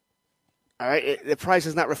 3,900. All right, the price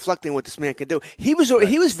is not reflecting what this man can do. He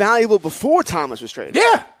was valuable before Thomas was traded.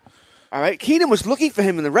 Yeah. All right, Keenum was looking for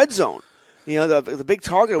him in the red zone. The big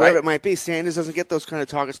target or whatever it might be. Sanders doesn't get those kind of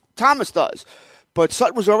targets. Thomas does. But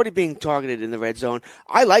Sutton was already being targeted in the red zone.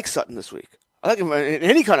 I like Sutton this week. I like him in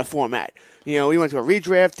any kind of format. We went to a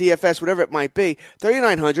redraft, DFS, whatever it might be.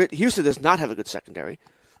 3,900. Houston does not have a good secondary,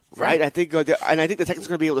 right? I think the Texans are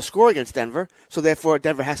going to be able to score against Denver, so therefore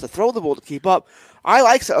Denver has to throw the ball to keep up. I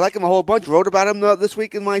like him a whole bunch. Wrote about him this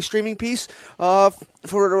week in my streaming piece for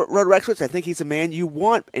Roto Experts. I think he's a man you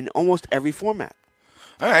want in almost every format.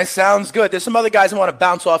 All right, sounds good. There's some other guys I want to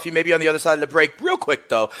bounce off you maybe on the other side of the break. Real quick,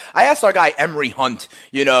 though, I asked our guy Emery Hunt.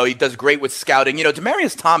 He does great with scouting.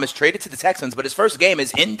 Demaryius Thomas traded to the Texans, but his first game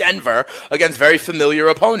is in Denver against very familiar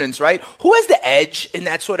opponents, right? Who has the edge in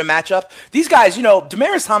that sort of matchup? These guys,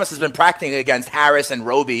 Demaryius Thomas has been practicing against Harris and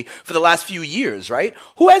Roby for the last few years, right?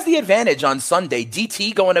 Who has the advantage on Sunday?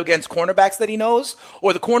 DT going against cornerbacks that he knows,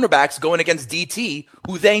 or the cornerbacks going against DT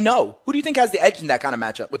who they know? Who do you think has the edge in that kind of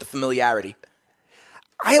matchup with the familiarity?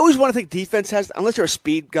 I always want to think defense has, unless you're a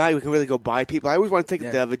speed guy who can really go by people, I always want to think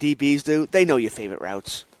that the DBs do. They know your favorite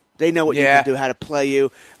routes. They know what you can do, how to play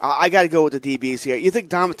you. I got to go with the DBs here. You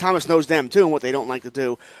think Thomas knows them, too, and what they don't like to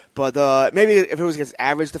do. But maybe if it was against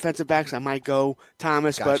average defensive backs, I might go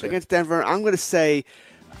Thomas. Gotcha. But against Denver, I'm going to say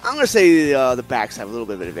the backs have a little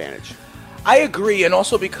bit of an advantage. I agree, and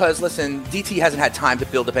also because, listen, DT hasn't had time to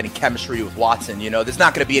build up any chemistry with Watson. There's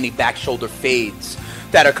not going to be any back shoulder fades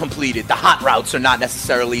that are completed. The hot routes are not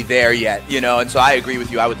necessarily there yet, and so I agree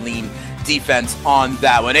with you. I would lean defense on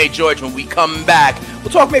that one. Hey, George, when we come back, we'll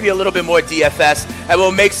talk maybe a little bit more DFS, and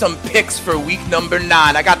we'll make some picks for week number 9.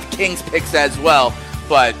 I got the Kings picks as well,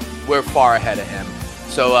 but we're far ahead of him.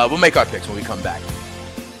 So we'll make our picks when we come back.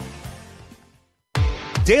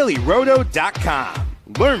 DailyRoto.com.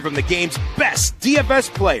 Learn from the game's best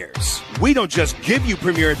DFS players. We don't just give you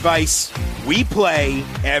premier advice, we play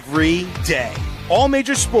every day. All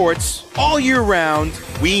major sports, all year round,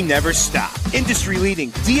 we never stop.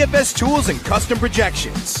 Industry-leading DFS tools and custom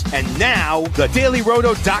projections. And now, the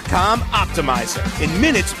DailyRoto.com Optimizer. In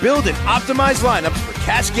minutes, build and optimize lineups for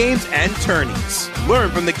cash games and tourneys.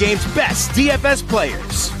 Learn from the game's best DFS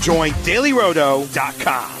players. Join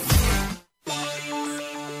DailyRoto.com.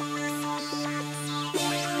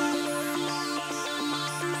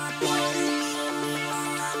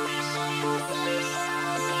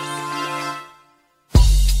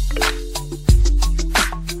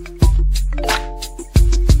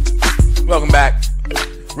 Welcome back.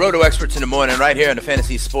 Roto Experts in the Morning right here on the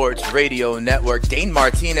Fantasy Sports Radio Network. Dane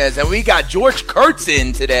Martinez, and we got George Kurtz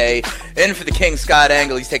in today, in for the King, Scott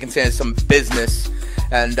Angle. He's taking care of some business,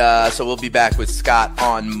 and so we'll be back with Scott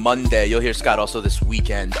on Monday. You'll hear Scott also this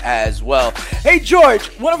weekend as well. Hey, George,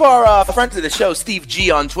 one of our friends of the show, Steve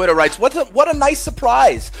G on Twitter, writes, what a nice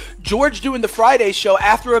surprise. George doing the Friday show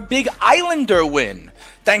after a big Islander win.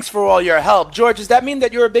 Thanks for all your help. George, does that mean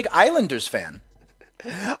that you're a big Islanders fan?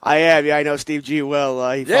 I am. Yeah, I know Steve G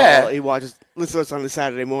well. He watches, listens to us on the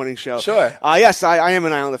Saturday morning show. Sure. Yes, I am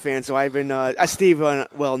an Islander fan. So I've been, as Steve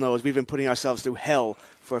well knows, we've been putting ourselves through hell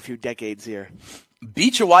for a few decades here.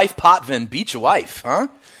 Beat your wife, Potvin. Beat your wife, huh?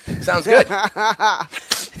 Sounds good.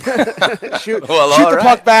 Shoot the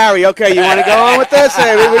puck, Barry. Okay, you want to go on with this?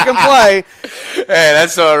 Hey, we can play. Hey,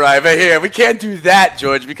 that's all right. But here, we can't do that,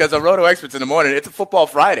 George, because on Roto Experts in the Morning, it's a football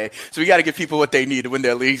Friday. So we got to give people what they need to win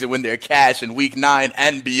their leagues and win their cash in week 9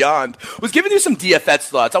 and beyond. Was giving you some DFS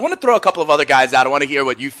thoughts. I want to throw a couple of other guys out. I want to hear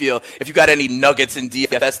what you feel, if you got any nuggets in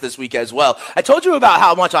DFS this week as well. I told you about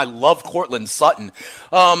how much I love Courtland Sutton.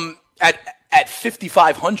 At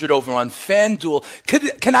 5,500 over on FanDuel.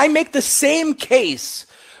 Can I make the same case,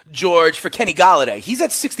 George, for Kenny Golladay? He's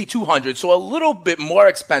at 6,200, so a little bit more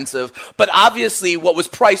expensive, but obviously what was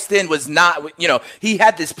priced in was not, he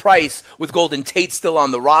had this price with Golden Tate still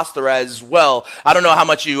on the roster as well. I don't know how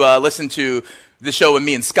much you listen to the show when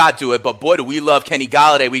me and Scott do it, but boy, do we love Kenny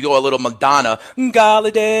Galladay. We go a little Madonna.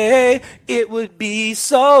 Galladay, it would be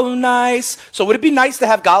so nice. So would it be nice to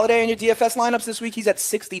have Galladay in your DFS lineups this week? He's at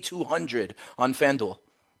 6,200 on FanDuel.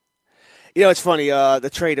 You know, it's funny. The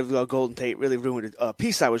trade of Golden Tate really ruined a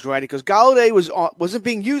piece I was writing because Galladay wasn't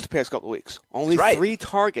being used the past couple of weeks. Only 3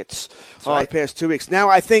 targets the past 2 weeks. Now,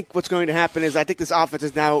 I think what's going to happen is I think this offense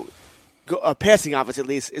is now, passing offense at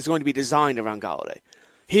least, is going to be designed around Galladay.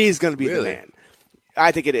 He's going to be the man.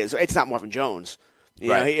 I think it is. It's not Marvin Jones. You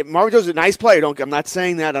know, Marvin Jones is a nice player. I'm not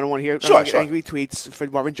saying that. I don't want to hear angry tweets for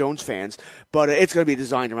Marvin Jones fans. But it's going to be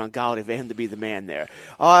designed around Galladay for him to be the man there.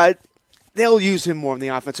 They'll use him more in the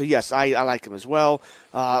offense. So, yes, I like him as well.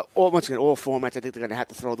 Once again, all formats, I think they're going to have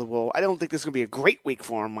to throw the ball. I don't think this is going to be a great week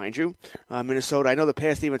for him, mind you. Minnesota, I know the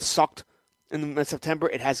past even sucked in September.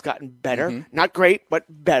 It has gotten better. Not great, but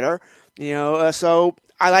better. You know, so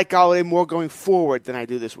I like Galladay more going forward than I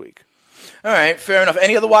do this week. All right, fair enough.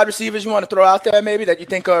 Any other wide receivers you want to throw out there maybe that you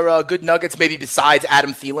think are good nuggets, maybe besides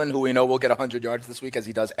Adam Thielen, who we know will get 100 yards this week as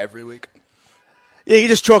he does every week? Yeah, you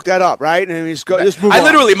just chalk that up, right? And just move on.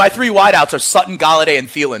 Literally, my 3 wideouts are Sutton, Galladay, and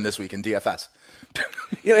Thielen this week in DFS.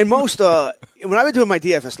 You know, in most, when I've been doing my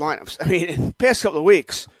DFS lineups, I mean, in the past couple of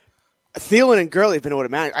weeks, Thielen and Gurley have been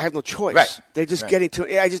automatic. I have no choice. Right. They're just getting to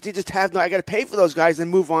it. They just have no. I got to pay for those guys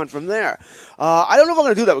and move on from there. I don't know if I'm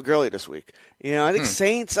going to do that with Gurley this week. You know, I think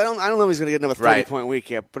Saints. I don't know if he's going to get another 30-point week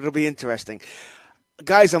here, but it'll be interesting.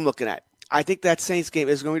 Guys, I'm looking at. I think that Saints game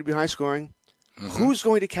is going to be high scoring. Who's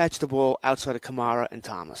going to catch the ball outside of Kamara and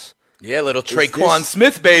Thomas? Yeah, little Traquan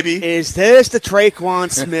Smith, baby. Is this the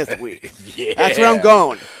Traquan Smith week? Yeah. That's where I'm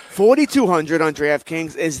going. 4,200 on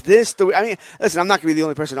DraftKings. Is this the? I mean, listen, I'm not going to be the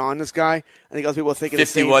only person on this guy. I think other people are thinking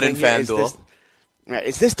 51 the same in thing. FanDuel.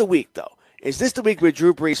 Is this the week though? Is this the week where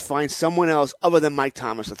Drew Brees finds someone else other than Mike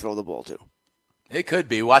Thomas to throw the ball to? It could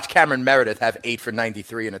be. Watch Cameron Meredith have 8 for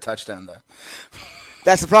 93 and a touchdown though.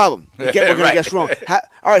 That's the problem. We're going to guess wrong. All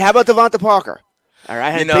right, how about Devonta Parker? All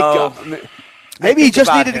right, maybe he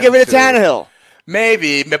just needed to get rid of Tannehill.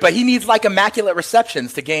 Maybe, but he needs like immaculate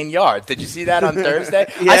receptions to gain yards. Did you see that on Thursday? I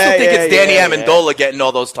still think it's Danny Amendola getting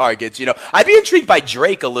all those targets. You know, I'd be intrigued by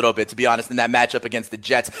Drake a little bit, to be honest, in that matchup against the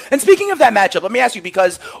Jets. And speaking of that matchup, let me ask you,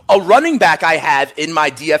 because a running back I have in my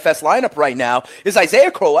DFS lineup right now is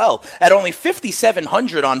Isaiah Crowell at only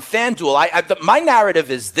 5,700 on FanDuel. My narrative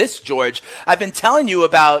is this, George. I've been telling you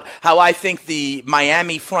about how I think the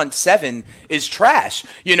Miami front seven is trash.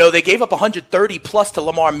 You know, they gave up 130 plus to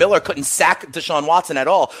Lamar Miller, couldn't sack Deshaun Watson at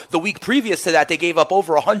all. The week previous to that, they gave up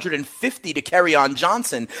over 150 to Kerryon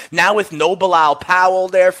Johnson. Now with no Bilal Powell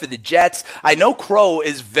there for the Jets, I know Crow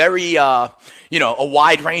is very, a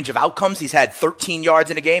wide range of outcomes. He's had 13 yards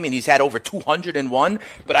in a game, and he's had over 201.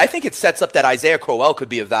 But I think it sets up that Isaiah Crowell could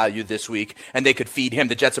be of value this week, and they could feed him.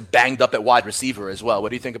 The Jets are banged up at wide receiver as well. What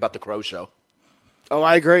do you think about the Crow show? Oh,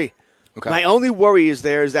 I agree. Okay. My only worry is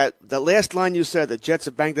that the last line you said, the Jets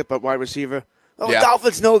are banged up at wide receiver. Oh, yeah.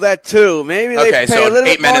 Dolphins know that too. Maybe they pay a little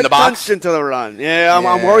bit more attention to the run. Yeah,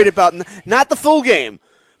 I'm worried about not the full game,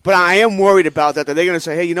 but I am worried about that. That they're going to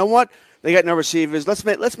say, hey, you know what? They got no receivers. Let's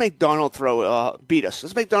make Darnold beat us.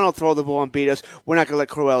 Let's make Darnold throw the ball and beat us. We're not going to let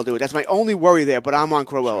Crowell do it. That's my only worry there. But I'm on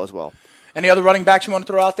Crowell as well. Any other running backs you want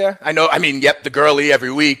to throw out there? The Gurley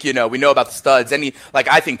every week. You know, we know about the studs.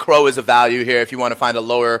 I think Crow is a value here if you want to find a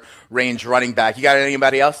lower range running back. You got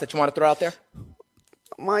anybody else that you want to throw out there?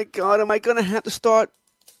 My God, am I going to have to start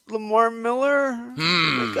Lamar Miller? Am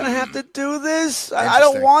I going to have to do this? I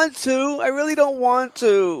don't want to. I really don't want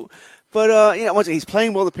to. But, once he's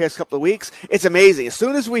playing well the past couple of weeks. It's amazing. As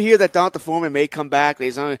soon as we hear that Donta Foreman may come back,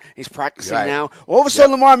 he's practicing now, all of a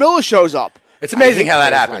sudden Lamar Miller shows up. It's amazing how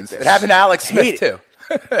that happens. It happened to Alex Smith, too.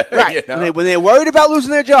 Right. You know? When they're worried about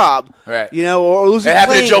losing their job, right. Or losing it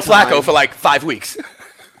happened to Joe Flacco for like 5 weeks.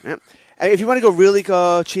 Yep. If you want to go really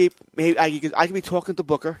cheap, maybe I could be talking to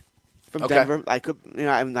Booker from Denver. I could,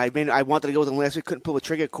 I wanted to go with him last week, couldn't pull the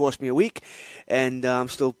trigger. It cost me a week, and I'm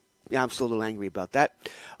still a little angry about that.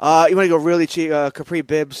 You want to go really cheap? Capri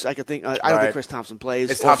Bibbs. I could think. I don't think Chris Thompson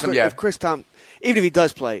plays. It's Thompson, If Chris Thompson, even if he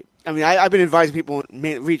does play, I've been advising people in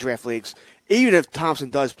redraft leagues. Even if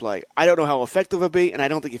Thompson does play, I don't know how effective it'll be, and I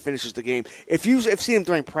don't think he finishes the game. If you've seen him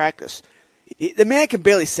during practice, the man can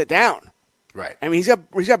barely sit down. Right. He's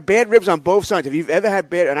got bad ribs on both sides. If you've ever had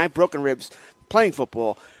bad, and I've broken ribs playing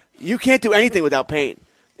football, you can't do anything without pain.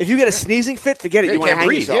 If you get a sneezing fit, forget it. You want to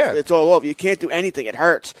hang yourself. Yeah. It's all over. You can't do anything. It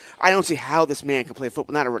hurts. I don't see how this man can play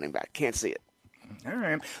football. Not a running back. Can't see it. All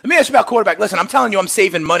right. Let me ask you about quarterback. Listen, I'm telling you, I'm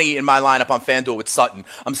saving money in my lineup on FanDuel with Sutton.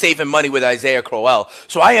 I'm saving money with Isaiah Crowell.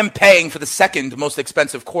 So I am paying for the second most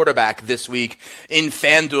expensive quarterback this week in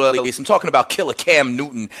FanDuel, at least. I'm talking about killer Cam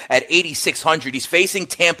Newton at 8,600. He's facing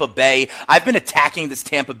Tampa Bay. I've been attacking this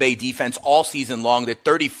Tampa Bay defense all season long. They're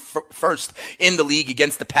 31st in the league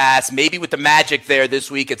against the pass. Maybe with the Magic there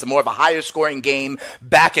this week, it's more of a higher scoring game,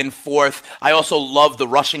 back and forth. I also love the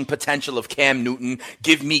rushing potential of Cam Newton.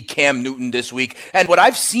 Give me Cam Newton this week. And what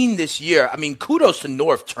I've seen this year, I mean, kudos to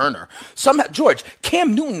North Turner. George,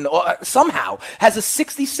 Cam Newton somehow has a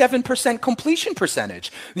 67% completion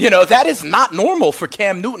percentage. You know, that is not normal for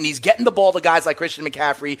Cam Newton. He's getting the ball to guys like Christian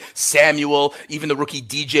McCaffrey, Samuel, even the rookie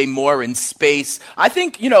DJ Moore in space. I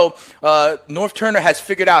think, North Turner has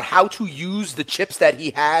figured out how to use the chips that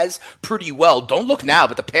he has pretty well. Don't look now,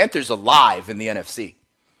 but the Panthers are live in the NFC.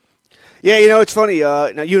 Yeah, it's funny.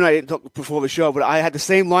 Now, you and I didn't talk before the show, but I had the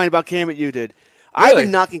same line about Cam that you did. Really? I've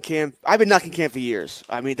been knocking Cam for years.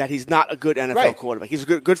 I mean, that he's not a good NFL quarterback. He's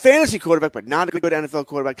a good fantasy quarterback, but not a good NFL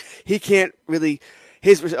quarterback. He can't really.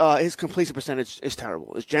 His completion percentage is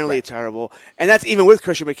terrible. It's generally terrible, and that's even with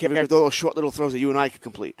Christian McCaffrey, those short little throws that you and I could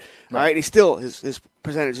complete. All right, he's still his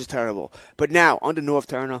percentage is terrible. But now under North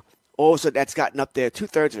Turner, all of a sudden that's gotten up there.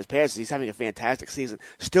 2/3 of his passes, he's having a fantastic season.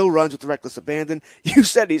 Still runs with reckless abandon. You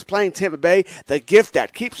said he's playing Tampa Bay, the gift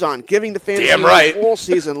that keeps on giving the fantasy all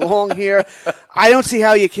season long here. I don't see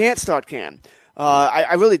how you can't start Cam.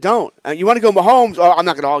 I really don't. You want to go Mahomes? I'm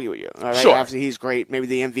not going to argue with you. All right? Sure. Obviously, he's great, maybe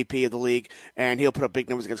the MVP of the league, and he'll put up big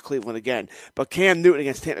numbers against Cleveland again. But Cam Newton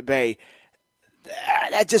against Tampa Bay,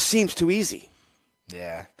 that just seems too easy.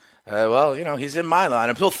 Yeah. He's in my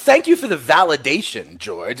lineup. So thank you for the validation,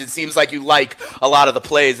 George. It seems like you like a lot of the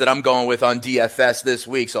plays that I'm going with on DFS this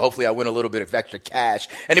week, so hopefully I win a little bit of extra cash.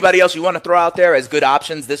 Anybody else you want to throw out there as good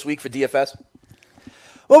options this week for DFS?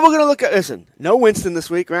 Well, we're going to look at, listen, no Winston this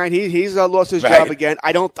week, right? He's lost his job again.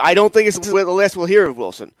 I don't think it's the last we'll hear of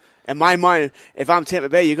Wilson. In my mind, if I'm Tampa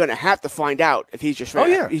Bay, you're going to have to find out if he's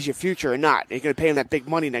he's your future or not. You're going to pay him that big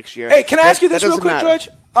money next year. Hey, can I ask you this real quick, George?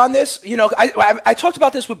 On this, I talked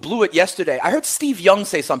about this with Blewett yesterday. I heard Steve Young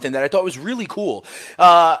say something that I thought was really cool.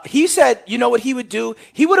 He said, you know what he would do?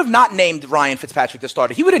 He would have not named Ryan Fitzpatrick the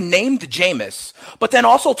starter. He would have named Jameis, but then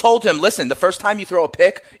also told him, listen, the first time you throw a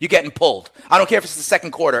pick, you're getting pulled. I don't care if it's the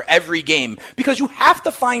second quarter, every game, because you have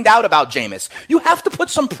to find out about Jameis. You have to put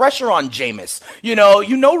some pressure on Jameis. You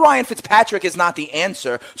know Ryan Fitzpatrick is not the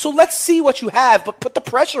answer, so let's see what you have, but put the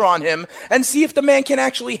pressure on him and see if the man can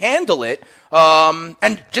actually handle it.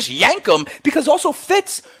 And just yank him, because also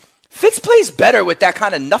Fitz plays better with that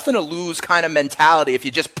kind of nothing to lose kind of mentality if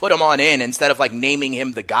you just put him on in instead of like naming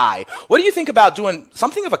him the guy. What do you think about doing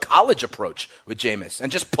something of a college approach with Jameis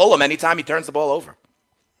and just pull him anytime he turns the ball over?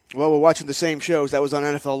 Well, we're watching the same shows. That was on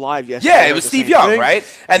NFL Live yesterday. Yeah, it was Steve Young, right?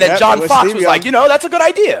 And then John Fox was like, that's a good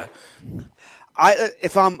idea.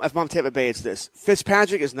 If I'm Tampa Bay, it's this.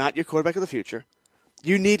 Fitzpatrick is not your quarterback of the future.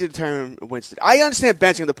 You need to determine Winston. I understand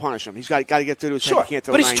benching to punish him. He's got to get through to his head. He can't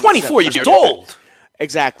throw but he's 24 years old.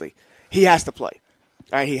 Exactly. He has to play.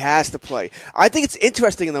 All right, he has to play. I think it's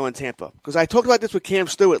interesting, though, in Tampa, because I talked about this with Cam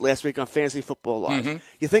Stewart last week on Fantasy Football Live. Mm-hmm.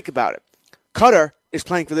 You think about it. Cutter is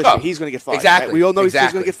playing for this year. He's going to get fired. Exactly. Right? We all know he's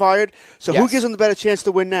going to get fired. So who gives him the better chance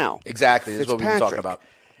to win now? Exactly. That's what we've been talking about.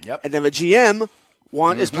 Yep. And then the GM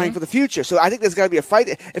is playing for the future. So I think there's got to be a fight.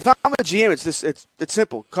 If I'm a GM, it's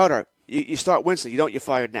simple. Cutter. You start Winston. You don't. You're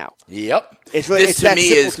fired now. Yep. This to me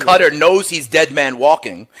is Cutter knows he's dead man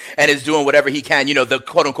walking and is doing whatever he can. The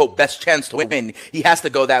quote unquote best chance to win. He has to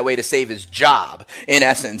go that way to save his job, in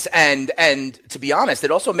essence. And to be honest,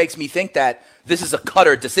 it also makes me think that this is a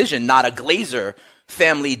Cutter decision, not a Glazer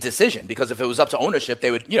family decision. Because if it was up to ownership,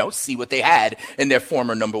 they would see what they had in their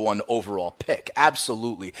former number 1 overall pick.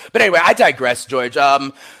 Absolutely. But anyway, I digress, George.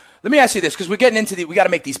 Let me ask you this, because we're getting into we got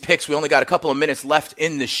to make these picks. We only got a couple of minutes left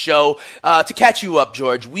in the show. To catch you up,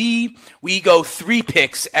 George, we go 3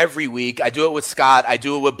 picks every week. I do it with Scott. I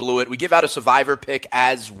do it with Blewett. We give out a survivor pick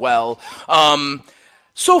as well.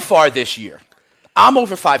 So far this year, I'm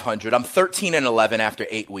over 500. I'm 13-11 after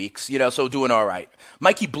 8 weeks, so doing all right.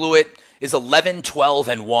 Mikey Blewett is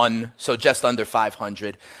 11-12-1, so just under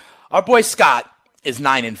 500. Our boy Scott is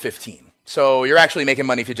 9-15. So you're actually making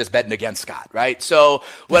money if you're just betting against Scott, right? So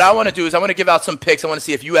what I want to do is I want to give out some picks. I want to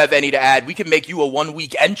see if you have any to add. We can make you a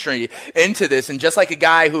 1-week entry into this. And just like a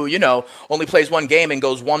guy who, only plays 1 game and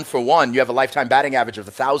goes 1 for 1, you have a lifetime batting average of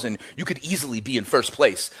 1,000. You could easily be in first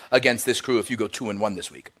place against this crew if you go 2-1 this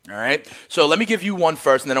week. All right? So let me give you one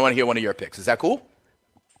first, and then I want to hear one of your picks. Is that cool?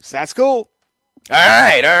 That's cool. All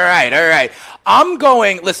right. I'm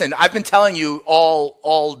going, listen, I've been telling you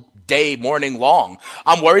all morning long.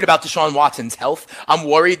 I'm worried about Deshaun Watson's health. I'm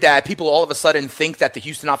worried that people all of a sudden think that the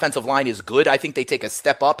Houston offensive line is good. I think they take a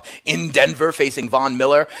step up in Denver facing Von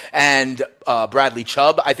Miller and Bradley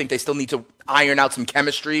Chubb. I think they still need to iron out some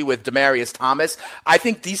chemistry with Demaryius Thomas. I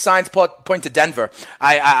think these signs point to Denver.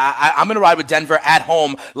 I'm going to ride with Denver at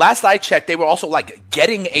home. Last I checked, they were also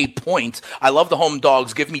getting a point. I love the home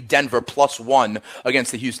dogs. Give me Denver +1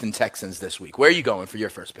 against the Houston Texans this week. Where are you going for your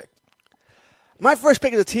first pick? My first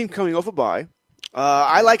pick is a team coming off a bye.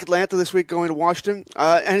 I like Atlanta this week going to Washington.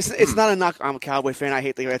 And it's not a knock. I'm a Cowboy fan. I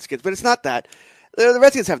hate the Redskins. But it's not that. The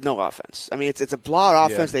Redskins have no offense. I mean, it's a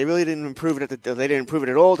blot offense. Yeah. They really didn't improve it. They didn't improve it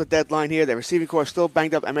at all at the deadline here. Their receiving core is still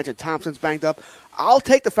banged up. I mentioned Thompson's banged up. I'll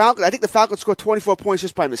take the Falcons. I think the Falcons scored 24 points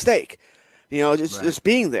just by mistake. Just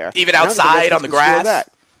being there. Even outside on the grass.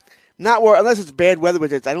 Not where, unless it's bad weather,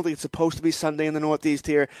 which I don't think it's supposed to be Sunday in the Northeast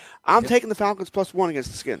here. I'm taking the Falcons +1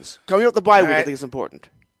 against the Skins. Coming up the bye week, I think it's important.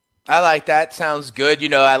 I like that. Sounds good.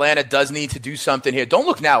 Atlanta does need to do something here. Don't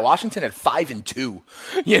look now. Washington at 5-2.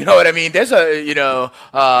 You know what I mean? There's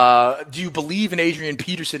do you believe in Adrian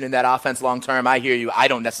Peterson in that offense long term? I hear you. I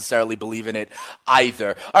don't necessarily believe in it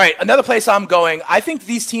either. All right, another place I'm going. I think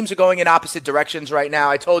these teams are going in opposite directions right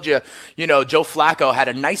now. I told you, Joe Flacco had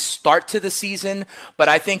a nice start to the season, but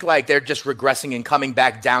I think they're just regressing and coming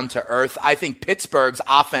back down to earth. I think Pittsburgh's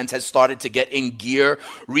offense has started to get in gear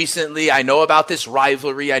recently. I know about this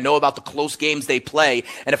rivalry. I know about the close games they play.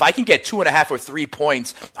 And if I can get 2.5 or 3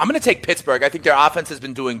 points, I'm going to take Pittsburgh. I think their offense has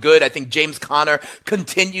been doing good. I think James Conner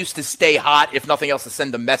continues to stay hot, if nothing else, to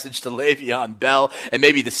send a message to Le'Veon Bell. And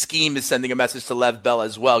maybe the scheme is sending a message to Lev Bell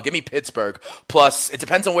as well. Give me Pittsburgh. Plus, it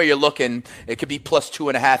depends on where you're looking. It could be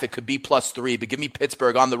 +2.5. It could be +3. But give me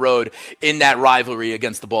Pittsburgh on the road in that rivalry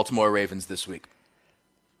against the Baltimore Ravens this week.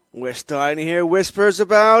 We're starting to hear whispers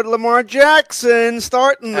about Lamar Jackson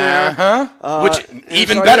starting there. Which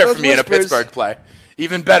even better for me in a Pittsburgh play.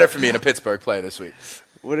 Even better for me in a Pittsburgh play this week.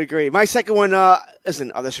 Would agree. My second one,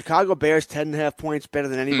 listen, are the Chicago Bears 10.5 points better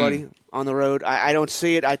than anybody on the road? I don't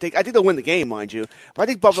see it. I think they'll win the game, mind you. But I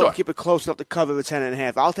think Buffalo will keep it close enough to cover the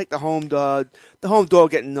 10.5. I'll take the home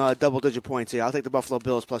dog getting double-digit points here. I'll take the Buffalo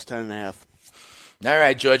Bills +10.5. All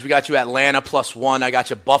right, George, we got you Atlanta +1. I got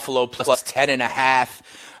you Buffalo +10.5.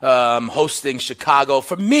 Hosting Chicago.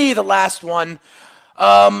 For me, the last one,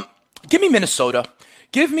 give me Minnesota.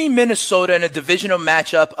 Give me Minnesota in a divisional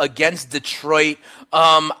matchup against Detroit.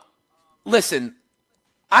 Listen,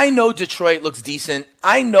 I know Detroit looks decent.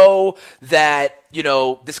 I know that,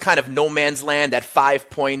 this kind of no man's land at 5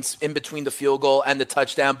 points in between the field goal and the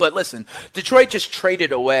touchdown. But listen, Detroit just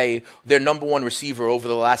traded away their number one receiver over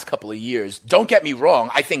the last couple of years. Don't get me wrong.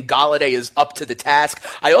 I think Galladay is up to the task.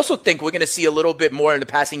 I also think we're going to see a little bit more in the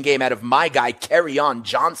passing game out of my guy, Kerryon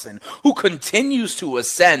Johnson, who continues to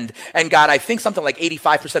ascend and got, I think, something like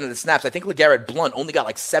 85% of the snaps. I think LeGarrette Blount only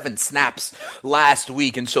got 7 snaps last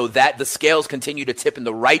week. And so that the scales continue to tip in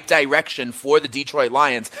the right direction for the Detroit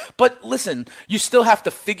Lions. But listen, you still have to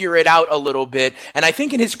figure it out a little bit. And I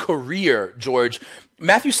think in his career, George,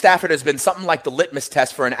 Matthew Stafford has been something like the litmus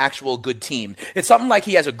test for an actual good team. It's something like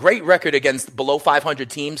he has a great record against below 500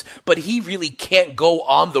 teams, but he really can't go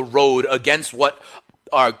on the road against what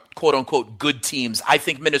are quote-unquote good teams. I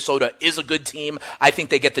think Minnesota is a good team. I think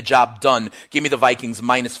they get the job done. Give me the Vikings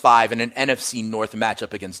 -5 in an NFC North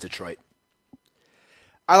matchup against Detroit.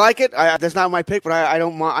 I like it. That's not my pick, but I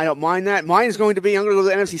don't mind that. Mine is going to be, I'm going to go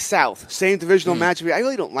to the NFC South. Same divisional matchup. I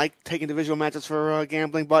really don't like taking divisional matchups for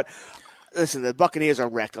gambling, but listen, the Buccaneers are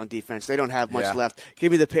wrecked on defense. They don't have much left.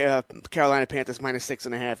 Give me the Carolina Panthers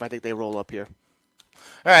 -6.5. I think they roll up here.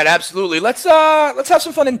 All right, absolutely. Let's have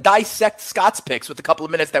some fun and dissect Scott's picks with the couple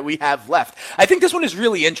of minutes that we have left. I think this one is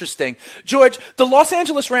really interesting. George, the Los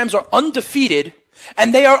Angeles Rams are undefeated,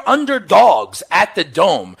 and they are underdogs at the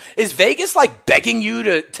Dome. Is Vegas begging you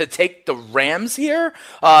to take the Rams here?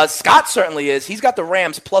 Scott certainly is. He's got the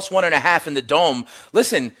Rams +1.5 in the Dome.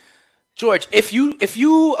 Listen, George, if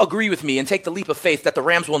you agree with me and take the leap of faith that the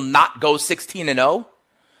Rams will not go 16-0,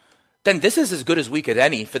 then this is as good as we could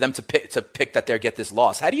any for them to pick that they get this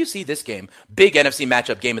loss. How do you see this game? Big NFC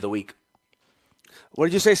matchup, game of the week. What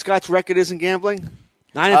did you say Scott's record is in gambling?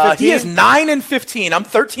 9-15? He is 9-15. I'm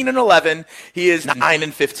 13-11. He is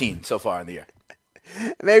 9-15 so far in the year.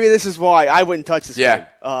 Maybe this is why I wouldn't touch this game.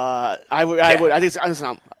 I would. I think.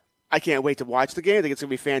 Listen, I can't wait to watch the game. I think it's going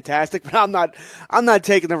to be fantastic. But I'm not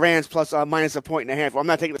taking the Rams plus minus 1.5. I'm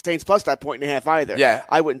not taking the Saints plus that 1.5 either. Yeah.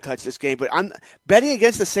 I wouldn't touch this game. But I'm betting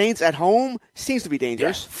against the Saints at home seems to be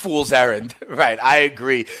dangerous. Yeah, fool's errand. Right, I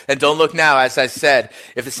agree. And don't look now, as I said,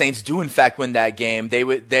 if the Saints do in fact win that game, they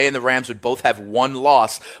and the Rams would both have one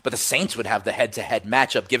loss, but the Saints would have the head-to-head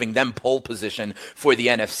matchup, giving them pole position for the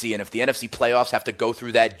NFC. And if the NFC playoffs have to go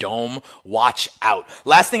through that dome, watch out.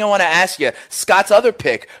 Last thing I want to ask you, Scott's other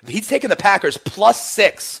pick, he's taking the Packers plus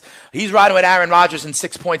 6. He's riding with Aaron Rodgers in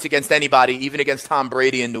 6 points against anybody, even against Tom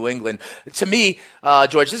Brady in New England. To me,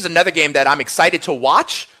 George, this is another game that I'm excited to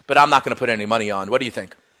watch, but I'm not going to put any money on. What do you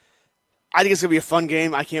think? I think it's going to be a fun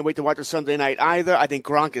game. I can't wait to watch it Sunday night either. I think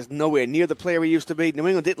Gronk is nowhere near the player he used to be. New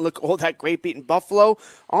England didn't look all that great beating Buffalo.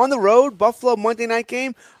 On the road, Buffalo Monday night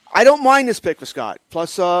game. I don't mind this pick for Scott.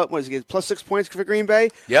 Plus, plus 6 points for Green Bay.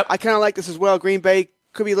 Yep. I kind of like this as well. Green Bay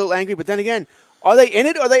could be a little angry, but then again, are they in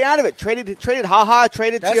it or are they out of it? Traded to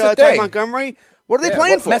Ty Montgomery. What are they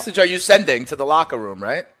playing for? What message are you sending to the locker room,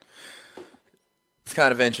 right? It's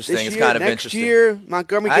kind of interesting. Next year,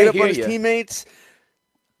 Montgomery gave up on his teammates.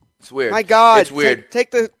 It's weird. My God. It's weird.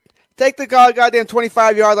 Take the goddamn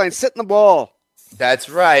 25-yard line, sit in the ball. That's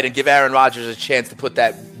right, and give Aaron Rodgers a chance to put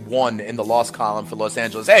that 1 in the loss column for Los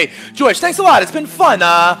Angeles. Hey, George, thanks a lot. It's been fun.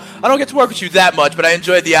 I don't get to work with you that much, but I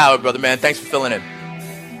enjoyed the hour, brother, man. Thanks for filling in.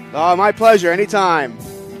 Oh, my pleasure. Anytime.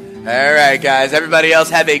 All right, guys. Everybody else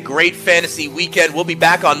have a great fantasy weekend. We'll be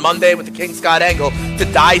back on Monday with the King Scott Angle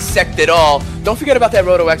to dissect it all. Don't forget about that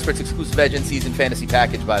Roto Experts exclusive Edge in Season fantasy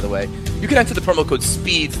package, by the wode. You can enter the promo code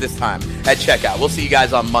SPEEDS this time at checkout. We'll see you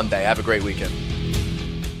guys on Monday. Have a great weekend.